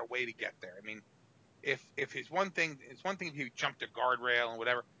shouldn't have had a way to get there. I mean, if it's one thing if he jumped a guardrail and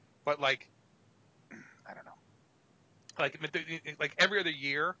whatever, but like, I don't know. Like every other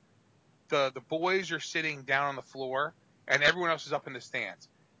year, the boys are sitting down on the floor and everyone else is up in the stands.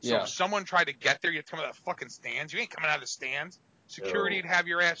 So if someone tried to get there, you have to come out of the fucking stands. You ain't coming out of the stands. Security would have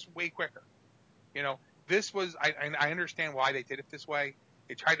your ass way quicker. You know, this was I understand why they did it this way.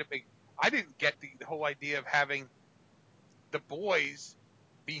 They tried to make. I didn't get the whole idea of having the boys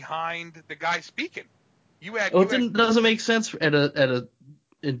behind the guy speaking. It doesn't make sense at a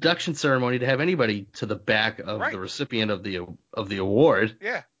induction ceremony to have anybody to the back of the recipient of the award.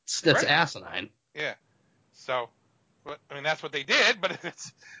 Yeah, that's asinine. Yeah, so I mean that's what they did, but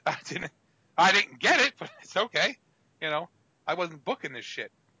I didn't get it, but it's okay. You know, I wasn't booking this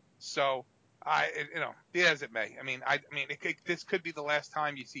shit, so be as it may. I mean, this could be the last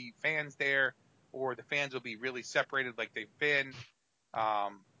time you see fans there, or the fans will be really separated like they've been.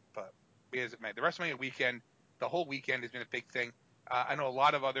 But be as it may, the WrestleMania weekend, the whole weekend has been a big thing. I know a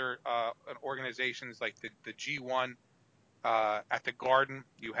lot of other organizations like the G1 at the Garden.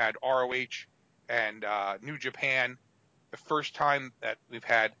 You had ROH and New Japan. The first time that we've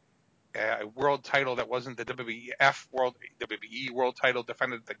had a world title that wasn't the WWE world title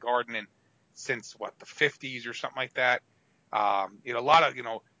defended at the Garden since the 50s or something like that. A lot of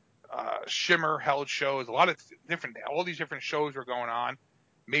Shimmer held shows, a lot of all these different shows were going on.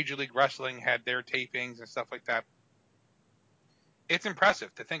 Major League Wrestling had their tapings and stuff like that. It's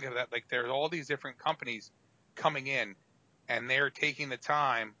impressive to think of that. Like there's all these different companies coming in, and they're taking the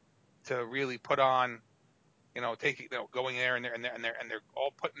time to really put on, going there and they're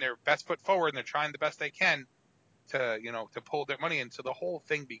all putting their best foot forward, and they're trying the best they can to pull their money in. So the whole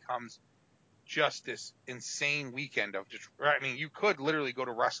thing becomes just this insane weekend of just. I mean, you could literally go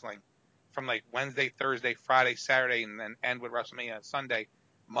to wrestling from like Wednesday, Thursday, Friday, Saturday, and then end with WrestleMania Sunday,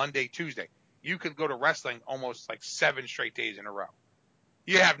 Monday, Tuesday. You could go to wrestling almost like 7 straight days in a row.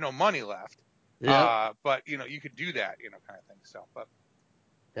 You have no money left. Yeah. But you could do that, kind of thing. So, but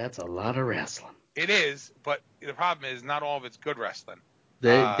that's a lot of wrestling. It is, but the problem is not all of it's good wrestling.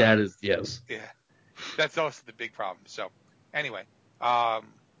 That is, yes. Yeah. That's also the big problem. So, anyway,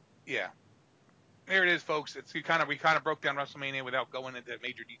 yeah. There it is, folks. We kind of broke down WrestleMania without going into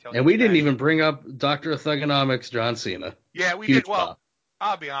major details. And we didn't even bring up Dr. Thugonomics, John Cena. Yeah, we did. Well,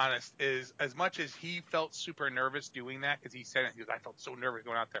 I'll be honest, is as much as he felt super nervous doing that, because he said it, I felt so nervous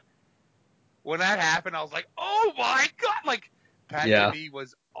going out there. When that happened, I was like, oh my God, like, that to me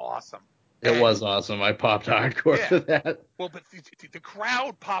was awesome. It was awesome. I popped hardcore for that. Well, but the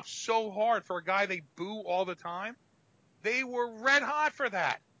crowd popped so hard for a guy they boo all the time. They were red hot for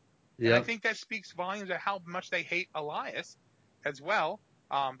that. Yeah. And I think that speaks volumes of how much they hate Elias as well,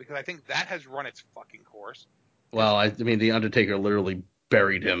 because I think that has run its fucking course. Well, I mean, The Undertaker literally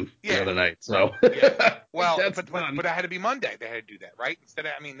buried him the other night. So, well, but it had to be Monday. They had to do that, right?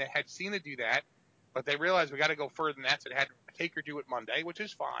 They had Cena do that, but they realized we got to go further than that, so they had Taker do it Monday, which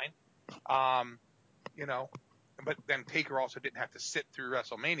is fine. But then Taker also didn't have to sit through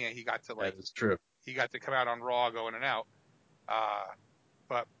WrestleMania. He got to that is true. he got to come out on Raw, go in and out.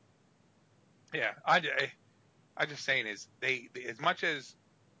 But yeah, I just saying is they as much as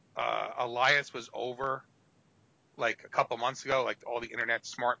Elias was over like a couple months ago, like all the internet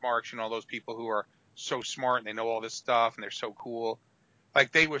smart marks and all those people who are so smart and they know all this stuff and they're so cool.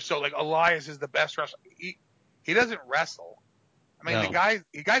 Like they were so like Elias is the best wrestler. He doesn't wrestle. I mean, No.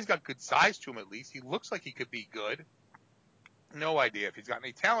 the guy's got good size to him at least. He looks like he could be good. No idea if he's got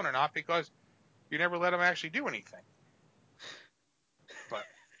any talent or not because you never let him actually do anything. But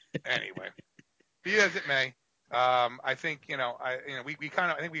anyway, be as it may. I think we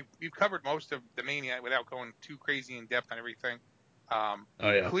kind of I think we've covered most of the Mania without going too crazy in depth on everything. Oh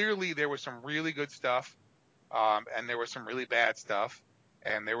yeah. Clearly there was some really good stuff, and there was some really bad stuff,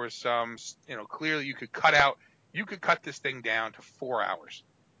 and there was some clearly you could cut this thing down to 4 hours,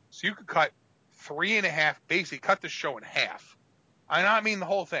 so you could cut 3.5, basically cut the show in half. I mean the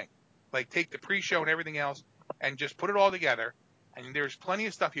whole thing, like take the pre-show and everything else, and just put it all together. And there's plenty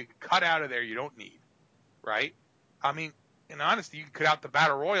of stuff you can cut out of there you don't need. Right? I mean, in honesty, you can cut out the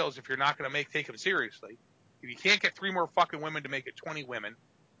battle royals if you're not going to take them seriously. If you can't get 3 more fucking women to make it 20 women,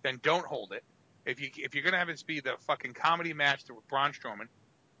 then don't hold it. If you're going to have this be the fucking comedy match with Braun Strowman,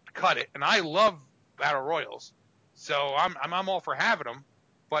 cut it. And I love battle royals, so I'm all for having them.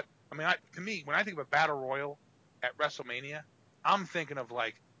 But I mean, to me, when I think of a battle royal at WrestleMania, I'm thinking of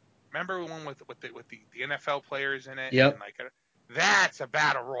like, remember the one with the NFL players in it, Yep. and like that's a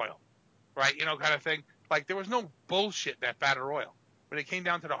battle royal, right? Kind of thing. Like there was no bullshit in that battle royal. When it came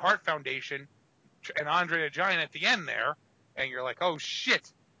down to the Hart Foundation and Andre the Giant at the end there, and you're like, oh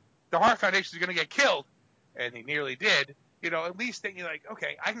shit, the Hart Foundation is going to get killed, and they nearly did. At least then you're like,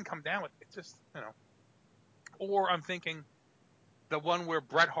 okay, I can come down with it. Just Or I'm thinking the one where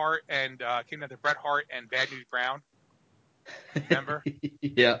Bret Hart and came down to Bret Hart and Bad News Brown. Remember?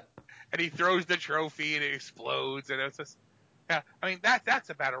 Yeah. And he throws the trophy and it explodes, and it's just yeah. I mean that's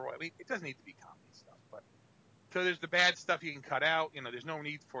a battle royal. I mean, it doesn't need to be comedy stuff, but so there's the bad stuff you can cut out. There's no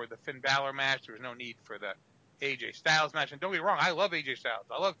need for the Finn Balor match. There's no need for the AJ Styles match. And don't get me wrong, I love AJ Styles.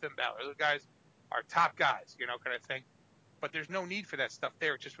 I love Finn Balor. Those guys are top guys, kind of thing. But there's no need for that stuff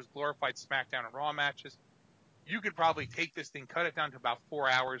there. It just was glorified SmackDown and Raw matches. You could probably take this thing, cut it down to about 4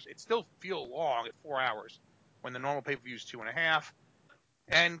 hours. It still feel long at 4 hours when the normal pay-per-view is 2.5.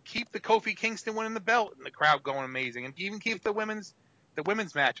 And keep the Kofi Kingston winning the belt and the crowd going amazing. And even keep the women's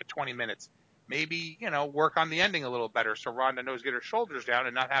match at 20 minutes. Maybe, work on the ending a little better so Ronda knows to get her shoulders down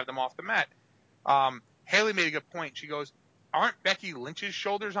and not have them off the mat. Haley made a good point. She goes, aren't Becky Lynch's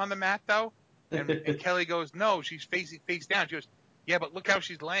shoulders on the mat, though? And Kelly goes, no, she's face down. She goes, yeah, but look how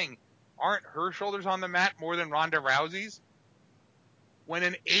she's laying. Aren't her shoulders on the mat more than Ronda Rousey's? When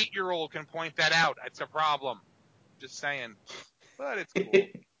an 8-year-old can point that out, it's a problem. Just saying. But it's cool.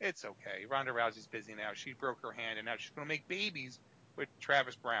 It's okay. Ronda Rousey's busy now. She broke her hand, and now she's going to make babies with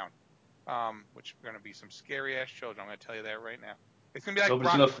Travis Brown, which are going to be some scary-ass children. I'm going to tell you that right now. It's going to be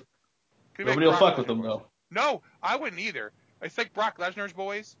like Nobody will fuck with them, though. No, I wouldn't either. It's like Brock Lesnar's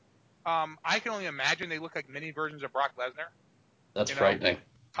boys. I can only imagine they look like mini versions of Brock Lesnar. That's frightening.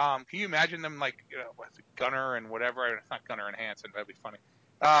 Can you imagine them like, what's it, Gunner and whatever? It's not Gunner and Hanson. That'd be funny.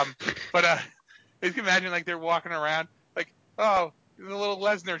 But you can imagine like they're walking around like, oh, the little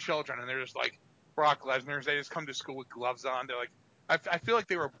Lesnar children, and they're just like Brock Lesnar's. They just come to school with gloves on. They're like, I feel like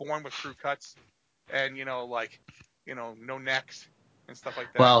they were born with crew cuts and no necks and stuff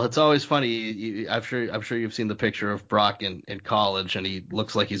like that. Well, it's always funny. I'm sure you've seen the picture of Brock in college, and he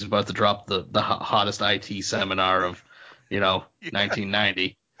looks like he's about to drop the hottest IT seminar of,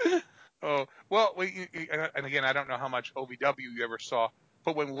 1990. Oh, well, and again, I don't know how much OVW you ever saw,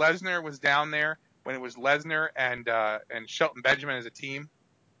 but when Lesnar was down there, when it was Lesnar and Shelton Benjamin as a team.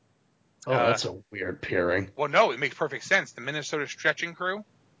 Oh, that's a weird pairing. Well, no, it makes perfect sense. The Minnesota Stretching Crew,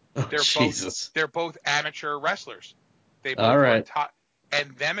 they're both amateur wrestlers. They both are top,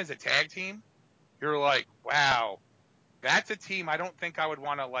 and them as a tag team, you're like, wow, that's a team I don't think I would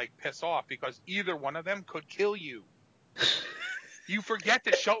want to like piss off because either one of them could kill you. You forget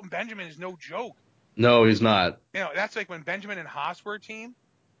that Shelton Benjamin is no joke. No, he's not. That's like when Benjamin and Haas were a team.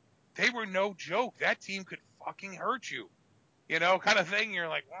 They were no joke. That team could fucking hurt you. Kind of thing. You're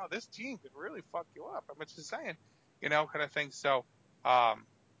like, wow, this team could really fuck you up. I'm just saying, kind of thing. So,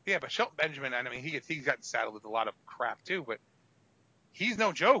 yeah, but Shelton Benjamin, I mean, he's gotten saddled with a lot of crap too, but he's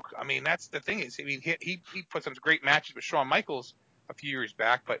no joke. I mean, that's the thing is, I mean, he put some great matches with Shawn Michaels a few years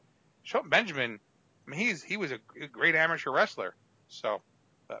back, but Shelton Benjamin, I mean, he was a great amateur wrestler. So,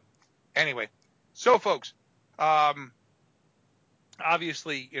 but anyway, so folks,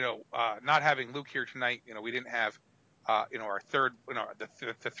 obviously, not having Luke here tonight, we didn't have our third,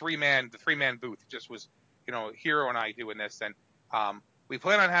 the three-man booth. It just was, Hero and I doing this. And we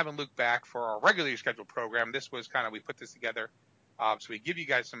plan on having Luke back for our regularly scheduled program. This was we put this together. So we give you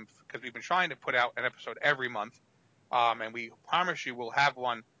guys some, because we've been trying to put out an episode every month. And we promise you we'll have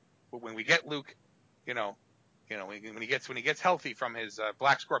one when we get Luke, when he gets healthy from his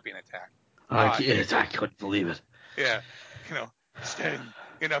Black Scorpion attack. I couldn't believe it. Yeah, Sting,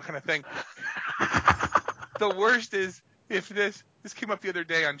 kind of thing. The worst is if this came up the other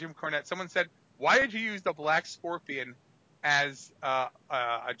day on Jim Cornette. Someone said, "Why did you use the Black Scorpion as a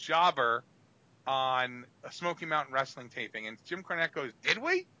jobber on a Smoky Mountain Wrestling taping?" And Jim Cornette goes, "Did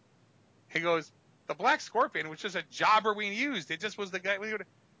we?" He goes, "The Black Scorpion was just a jobber we used. It just was the guy."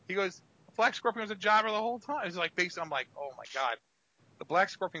 He goes, "The Black Scorpion was a jobber the whole time." It's like I'm like, oh my god, the Black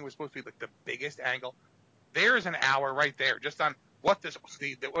Scorpion was supposed to be like the biggest angle. There's an hour right there just on what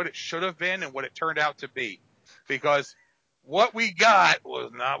it should have been and what it turned out to be, because what we got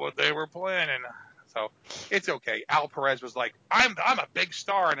was not what they were planning. So it's okay. Al Perez was like, I'm a big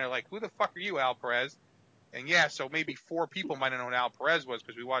star, and they're like, who the fuck are you, Al Perez? And yeah, so maybe 4 people might have known Al Perez was,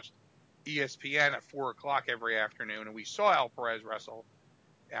 because we watched ESPN at 4:00 every afternoon, and we saw Al Perez wrestle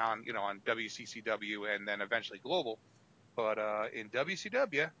on WCCW and then eventually Global. But in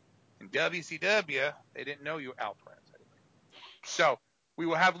WCW, they didn't know you, Al Perez. So we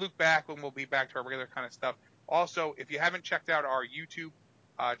will have Luke back when we'll be back to our regular kind of stuff. Also, if you haven't checked out our YouTube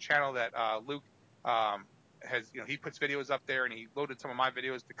channel that Luke has, he puts videos up there, and he loaded some of my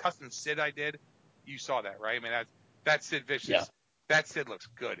videos. The custom Sid I did, you saw that, right? I mean, that's Sid Vicious. Yeah. That Sid looks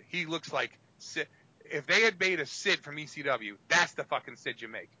good. He looks like Sid. If they had made a Sid from ECW, that's the fucking Sid you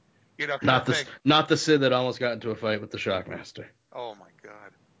make. Not the Sid that almost got into a fight with the Shockmaster. Oh my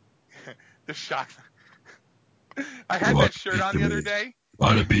god, the Shock. I had that shirt on the other day.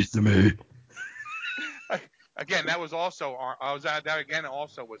 Want a piece of me? Again, that was also that again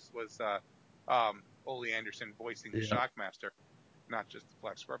also was Ole Anderson voicing the Shockmaster, not just the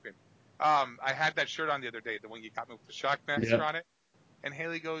Black Scorpion. I had that shirt on the other day, the one you got me with the Shockmaster on it, and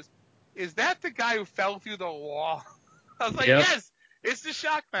Haley goes, "Is that the guy who fell through the wall?" I was like, "Yes, it's the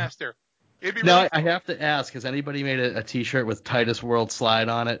Shockmaster." Now, I have to ask, has anybody made a T-shirt with Titus World Slide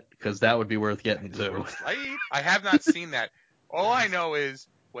on it? Because that would be worth getting too. I have not seen that. All I know is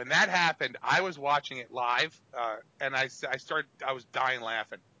when that happened, I was watching it live, and I was dying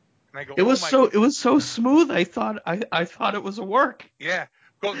laughing. And I go, it was so smooth. I thought it was a work. Yeah.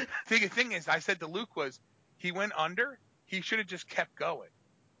 Well, the thing is, I said to Luke he went under. He should have just kept going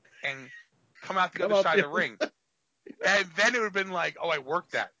and come out the other side of the ring, and then it would have been like, oh, I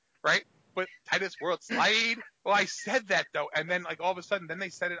worked that, right? But Titus World Slide. Well, I said that though, and then all of a sudden, then they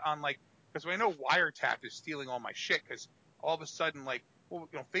said it on because I know Wiretap is stealing all my shit, because all of a sudden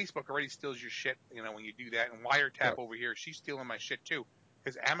Facebook already steals your shit, when you do that, and Wiretap over here, she's stealing my shit too,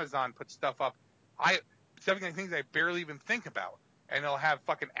 because Amazon puts stuff up, things I barely even think about, and they'll have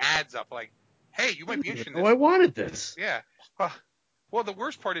fucking ads up like, hey, you might be interested in this. Oh, I wanted this. Yeah. Well, the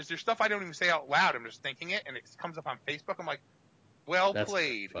worst part is there's stuff I don't even say out loud. I'm just thinking it, and it comes up on Facebook. I'm like, well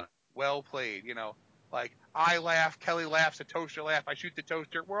played. Well played, like I laugh, Kelly laughs, a toaster laugh, I shoot the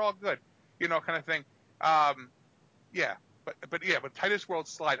toaster, we're all good, kind of thing. But Titus World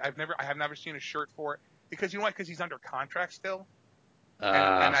Slide, I have never seen a shirt for it, because because he's under contract still,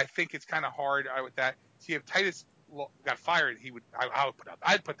 and I think it's kind of hard with that. See, if Titus got fired,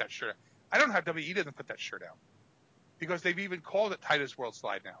 I'd put that shirt out. I don't know how WE doesn't put that shirt out, because they've even called it Titus World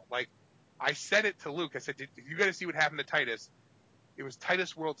Slide now. Like, I said it to Luke, I said, you got to see what happened to Titus. It was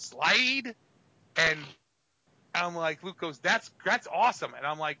Titus World Slide, and I'm like, Luke goes, that's awesome, and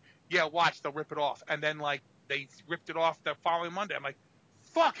I'm like, yeah, watch, they'll rip it off, and then they ripped it off the following Monday. I'm like,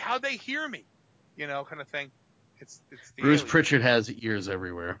 fuck, how'd they hear me, kind of thing. It's the Bruce alien. Pritchard has ears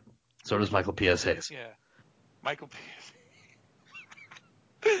everywhere. So does Michael P.S. Hayes. Yeah, Michael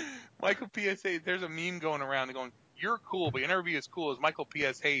P.S. Michael P.S. Hayes. There's a meme going around going, you're cool, but you'll never be as cool as Michael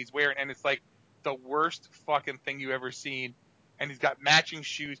P.S. Hayes wearing, and it's like the worst fucking thing you ever seen. And he's got matching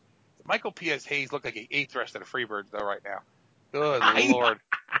shoes. Michael P.S. Hayes looked like he ate the rest of the Freebirds, though, right now. Good Lord.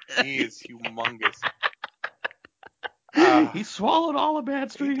 He is humongous. He swallowed all of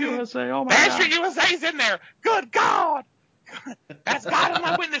Bad Street USA. Oh, my God. God. Bad Street USA's in there. Good God. That's God is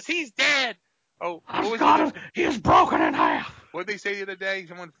my witness. He's dead. Oh, what was got him. He is broken in half. What did they say the other day?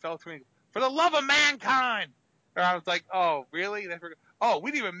 Someone fell to me. For the love of mankind. And I was like, oh, really? Oh,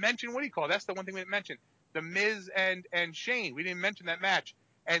 we didn't even mention, what do you call it? That's the one thing we didn't mention. The Miz and Shane. We didn't mention that match.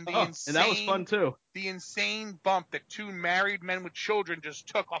 And and that was fun too. The insane bump that 2 married men with children just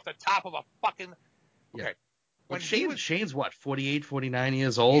took off the top of a fucking. Okay. Yeah. When Shane's what, 48, 49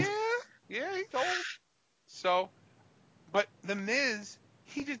 years old? Yeah, he's old. So But the Miz,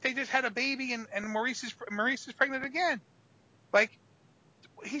 they just had a baby, and Maurice is pregnant again. Like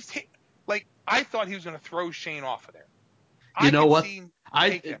like I thought he was going to throw Shane off of there. You I know could what? see him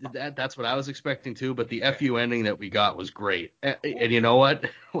take that. That's what I was expecting too, but the Yeah. FU ending that we got was great. And you know what?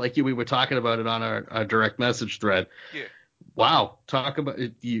 Like we were talking about it on our direct message thread. Yeah. Wow, talk about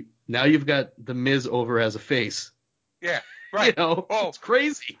it. Now you've got the Miz over as a face. Yeah. Right. It's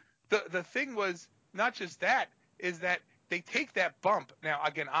crazy. The thing was not just that, is that they take that bump. Now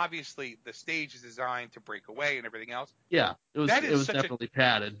again, obviously the stage is designed to break away and everything else. Yeah, it was That is definitely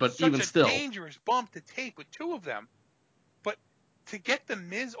padded, but such even a still, dangerous bump to take with two of them. But to get the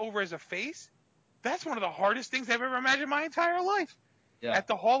Miz over as a face, that's one of the hardest things I've ever imagined in my entire life. yeah. At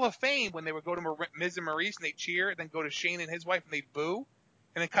the Hall of Fame, when they would go to Miz and Maurice and they cheer, and then go to Shane and his wife and they boo,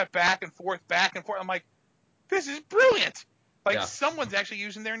 and then cut back and forth. I'm like, this is brilliant. Like someone's actually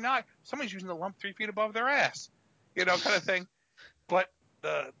using their knife. Someone's using the lump 3 feet above their ass, kind of thing. But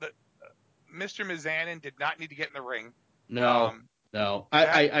the Mr. Mizanin did not need to get in the ring. No.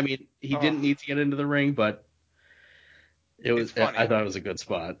 I mean, he didn't need to get into the ring, but it's funny. I thought it was a good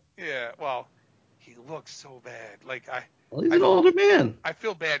spot. Yeah, well, he looks so bad. Like he's an older man. I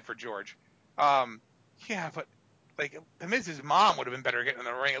feel bad for George. Yeah, but like the Miz's mom would have been better getting in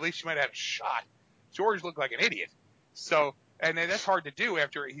the ring. At least she might have had a shot. George looked like an idiot. So, and that's hard to do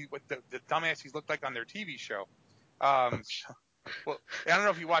after with the dumbass he's looked like on their TV show. Well, I don't know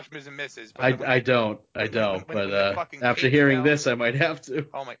if you watch Ms. and Mrs. But I don't. But after hearing this, I might have to.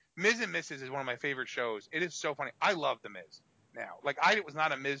 Oh my, Ms. and Mrs. is one of my favorite shows. It is so funny. I love the Miz now. Like I was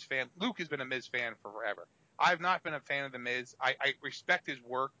not a Miz fan. Luke has been a Miz fan for forever. I've not been a fan of the Miz. I respect his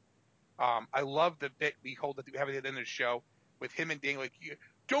work. I love the bit we have at the end of the show with him and Ding. Like,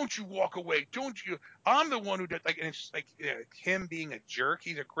 don't you walk away? Don't you? I'm the one who did. Like, and it's like him being a jerk.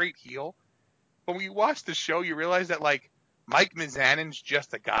 He's a great heel. But when you watch the show, you realize that like Mike Mizanin's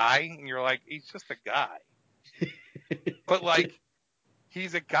just a guy, and you're like, he's just a guy. But like,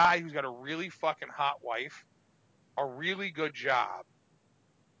 he's a guy who's got a really fucking hot wife, a really good job,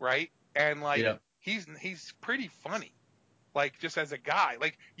 right? And like, he's pretty funny. Like just as a guy,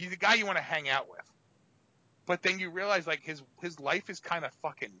 like he's a guy you want to hang out with. But then you realize like his life is kind of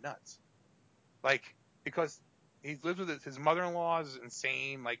fucking nuts. Like because he lives with his mother-in-law is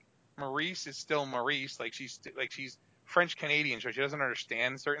insane. Like Maurice is still Maurice. Like she's French Canadian, so she doesn't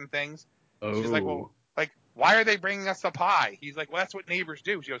understand certain things. She's like, well, like why are they bringing us a pie? He's like, well, that's what neighbors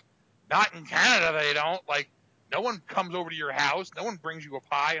do. She goes, not in Canada, they don't. Like no one comes over to your house. No one brings you a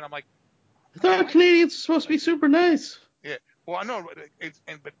pie. And I'm like, I thought Canadians are supposed to be super nice. Yeah. Well, I know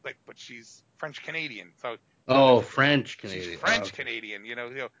but she's French Canadian, so. French Canadian. She's French Canadian,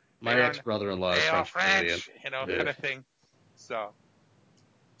 My ex-brother-in-law is French Canadian. kind of thing. So,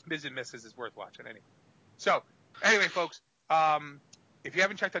 Ms. and Mrs. is worth watching anyway. So, anyway, folks, if you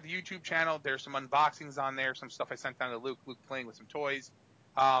haven't checked out the YouTube channel, there's some unboxings on there, some stuff I sent down to Luke playing with some toys.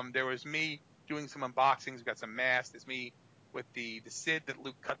 There was me doing some unboxings. We've got some masks. There's me with the Sid that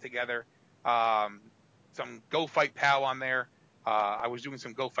Luke cut together. Some Go Fight Pal on there. I was doing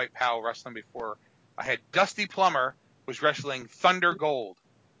some Go Fight Pal wrestling before. I had Dusty Plummer was wrestling Thunder Gold.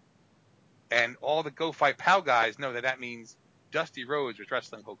 And all the Go Fight Pal guys know that means Dusty Rhodes was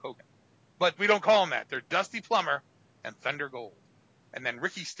wrestling Hulk Hogan. But we don't call them that. They're Dusty Plummer and Thunder Gold. And then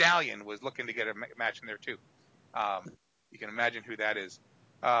Ricky Stallion was looking to get a match in there too. You can imagine who that is.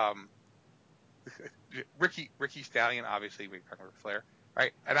 Ricky Stallion, obviously, we're talking about Flair,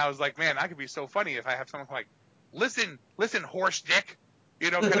 right? And I was like, man, that could be so funny if I have someone like, listen, horse dick,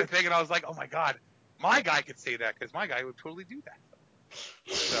 kind of thing. And I was like, oh my God, my guy could say that because my guy would totally do that.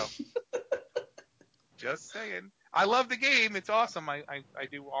 So, just saying. I love the game. It's awesome. I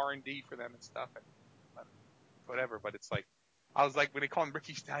do R&D for them and stuff and whatever. But it's like, I was like, when they call him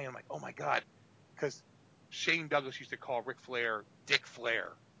Ricky Stallion, I'm like, oh my God. Because Shane Douglas used to call Ric Flair Dick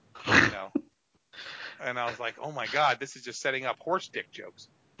Flair, And I was like, oh my God, this is just setting up horse dick jokes.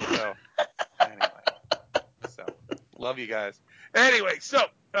 So, anyway. Love you guys. Anyway, so,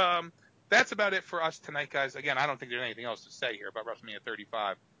 that's about it for us tonight, guys. Again, I don't think there's anything else to say here about WrestleMania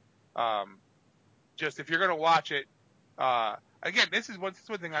 35. Just if you're going to watch it, again, this is one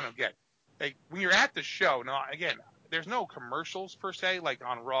thing I don't get. Like, when you're at the show, now, again, there's no commercials per se, like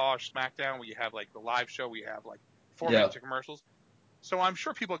on Raw or SmackDown where you have like the live show where you have like 4 minutes of commercials. So I'm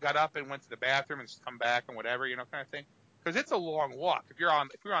sure people got up and went to the bathroom and come back and whatever, kind of thing. Because it's a long walk. If you're on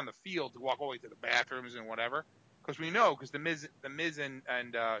the field to walk all the way to the bathrooms and whatever, because the Miz and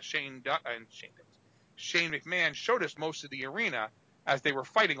Shane McMahon showed us most of the arena as they were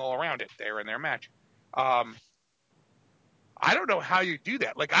fighting all around it there in their match. I don't know how you do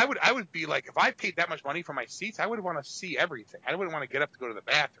that. Like, I would be like, if I paid that much money for my seats, I would want to see everything. I wouldn't want to get up to go to the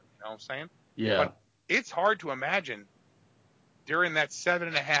bathroom. You know what I'm saying? Yeah. But it's hard to imagine during that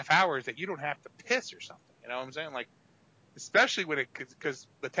 7.5 hours that you don't have to piss or something. You know what I'm saying? Like, especially when because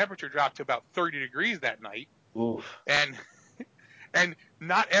the temperature dropped to about 30 degrees that night. Oof. And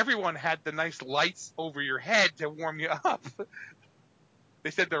not everyone had the nice lights over your head to warm you up.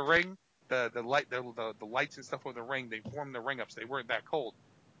 They said the ring, the lights and stuff on the ring, they warmed the ring up so they weren't that cold.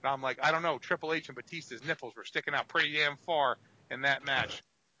 And I'm like, I don't know. Triple H and Batista's nipples were sticking out pretty damn far in that match.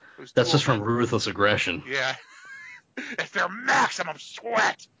 That's just from ruthless aggression. Yeah. It's their maximum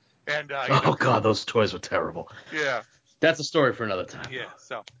sweat. And God, those toys were terrible. Yeah. That's a story for another time. Yeah.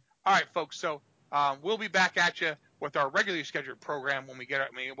 So, all right, folks. So, we'll be back at you with our regularly scheduled program when we get.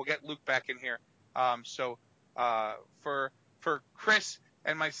 We'll get Luke back in here. For Chris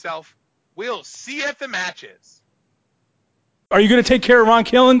and myself, we'll see you at the matches. Are you going to take care of Ron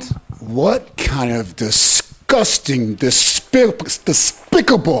Killens? What kind of disgusting,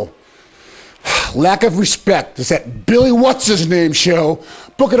 despicable lack of respect is that Billy What's-His-Name show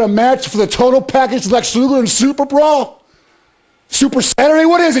booking a match for the total package Lex Luger and Super Brawl? Super Saturday?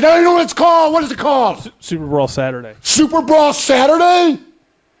 What is it? I don't even know what it's called. What is it called? Super Brawl Saturday. Super Brawl Saturday?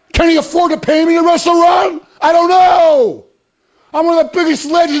 Can he afford to pay me to wrestle Ron? I don't know. I'm one of the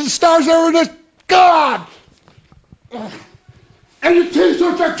biggest legends and stars ever in this. God! And your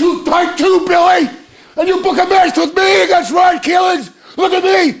t-shirts are too tight too, Billy! And you book a match with me against Ron Killings? Look at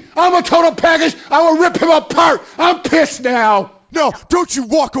me! I'm a total package! I will rip him apart! I'm pissed now! No, don't you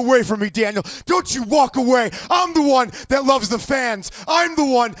walk away from me, Daniel. Don't you walk away. I'm the one that loves the fans. I'm the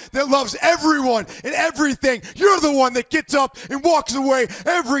one that loves everyone and everything. You're the one that gets up and walks away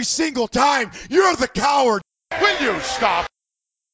every single time. You're the coward. Will you stop?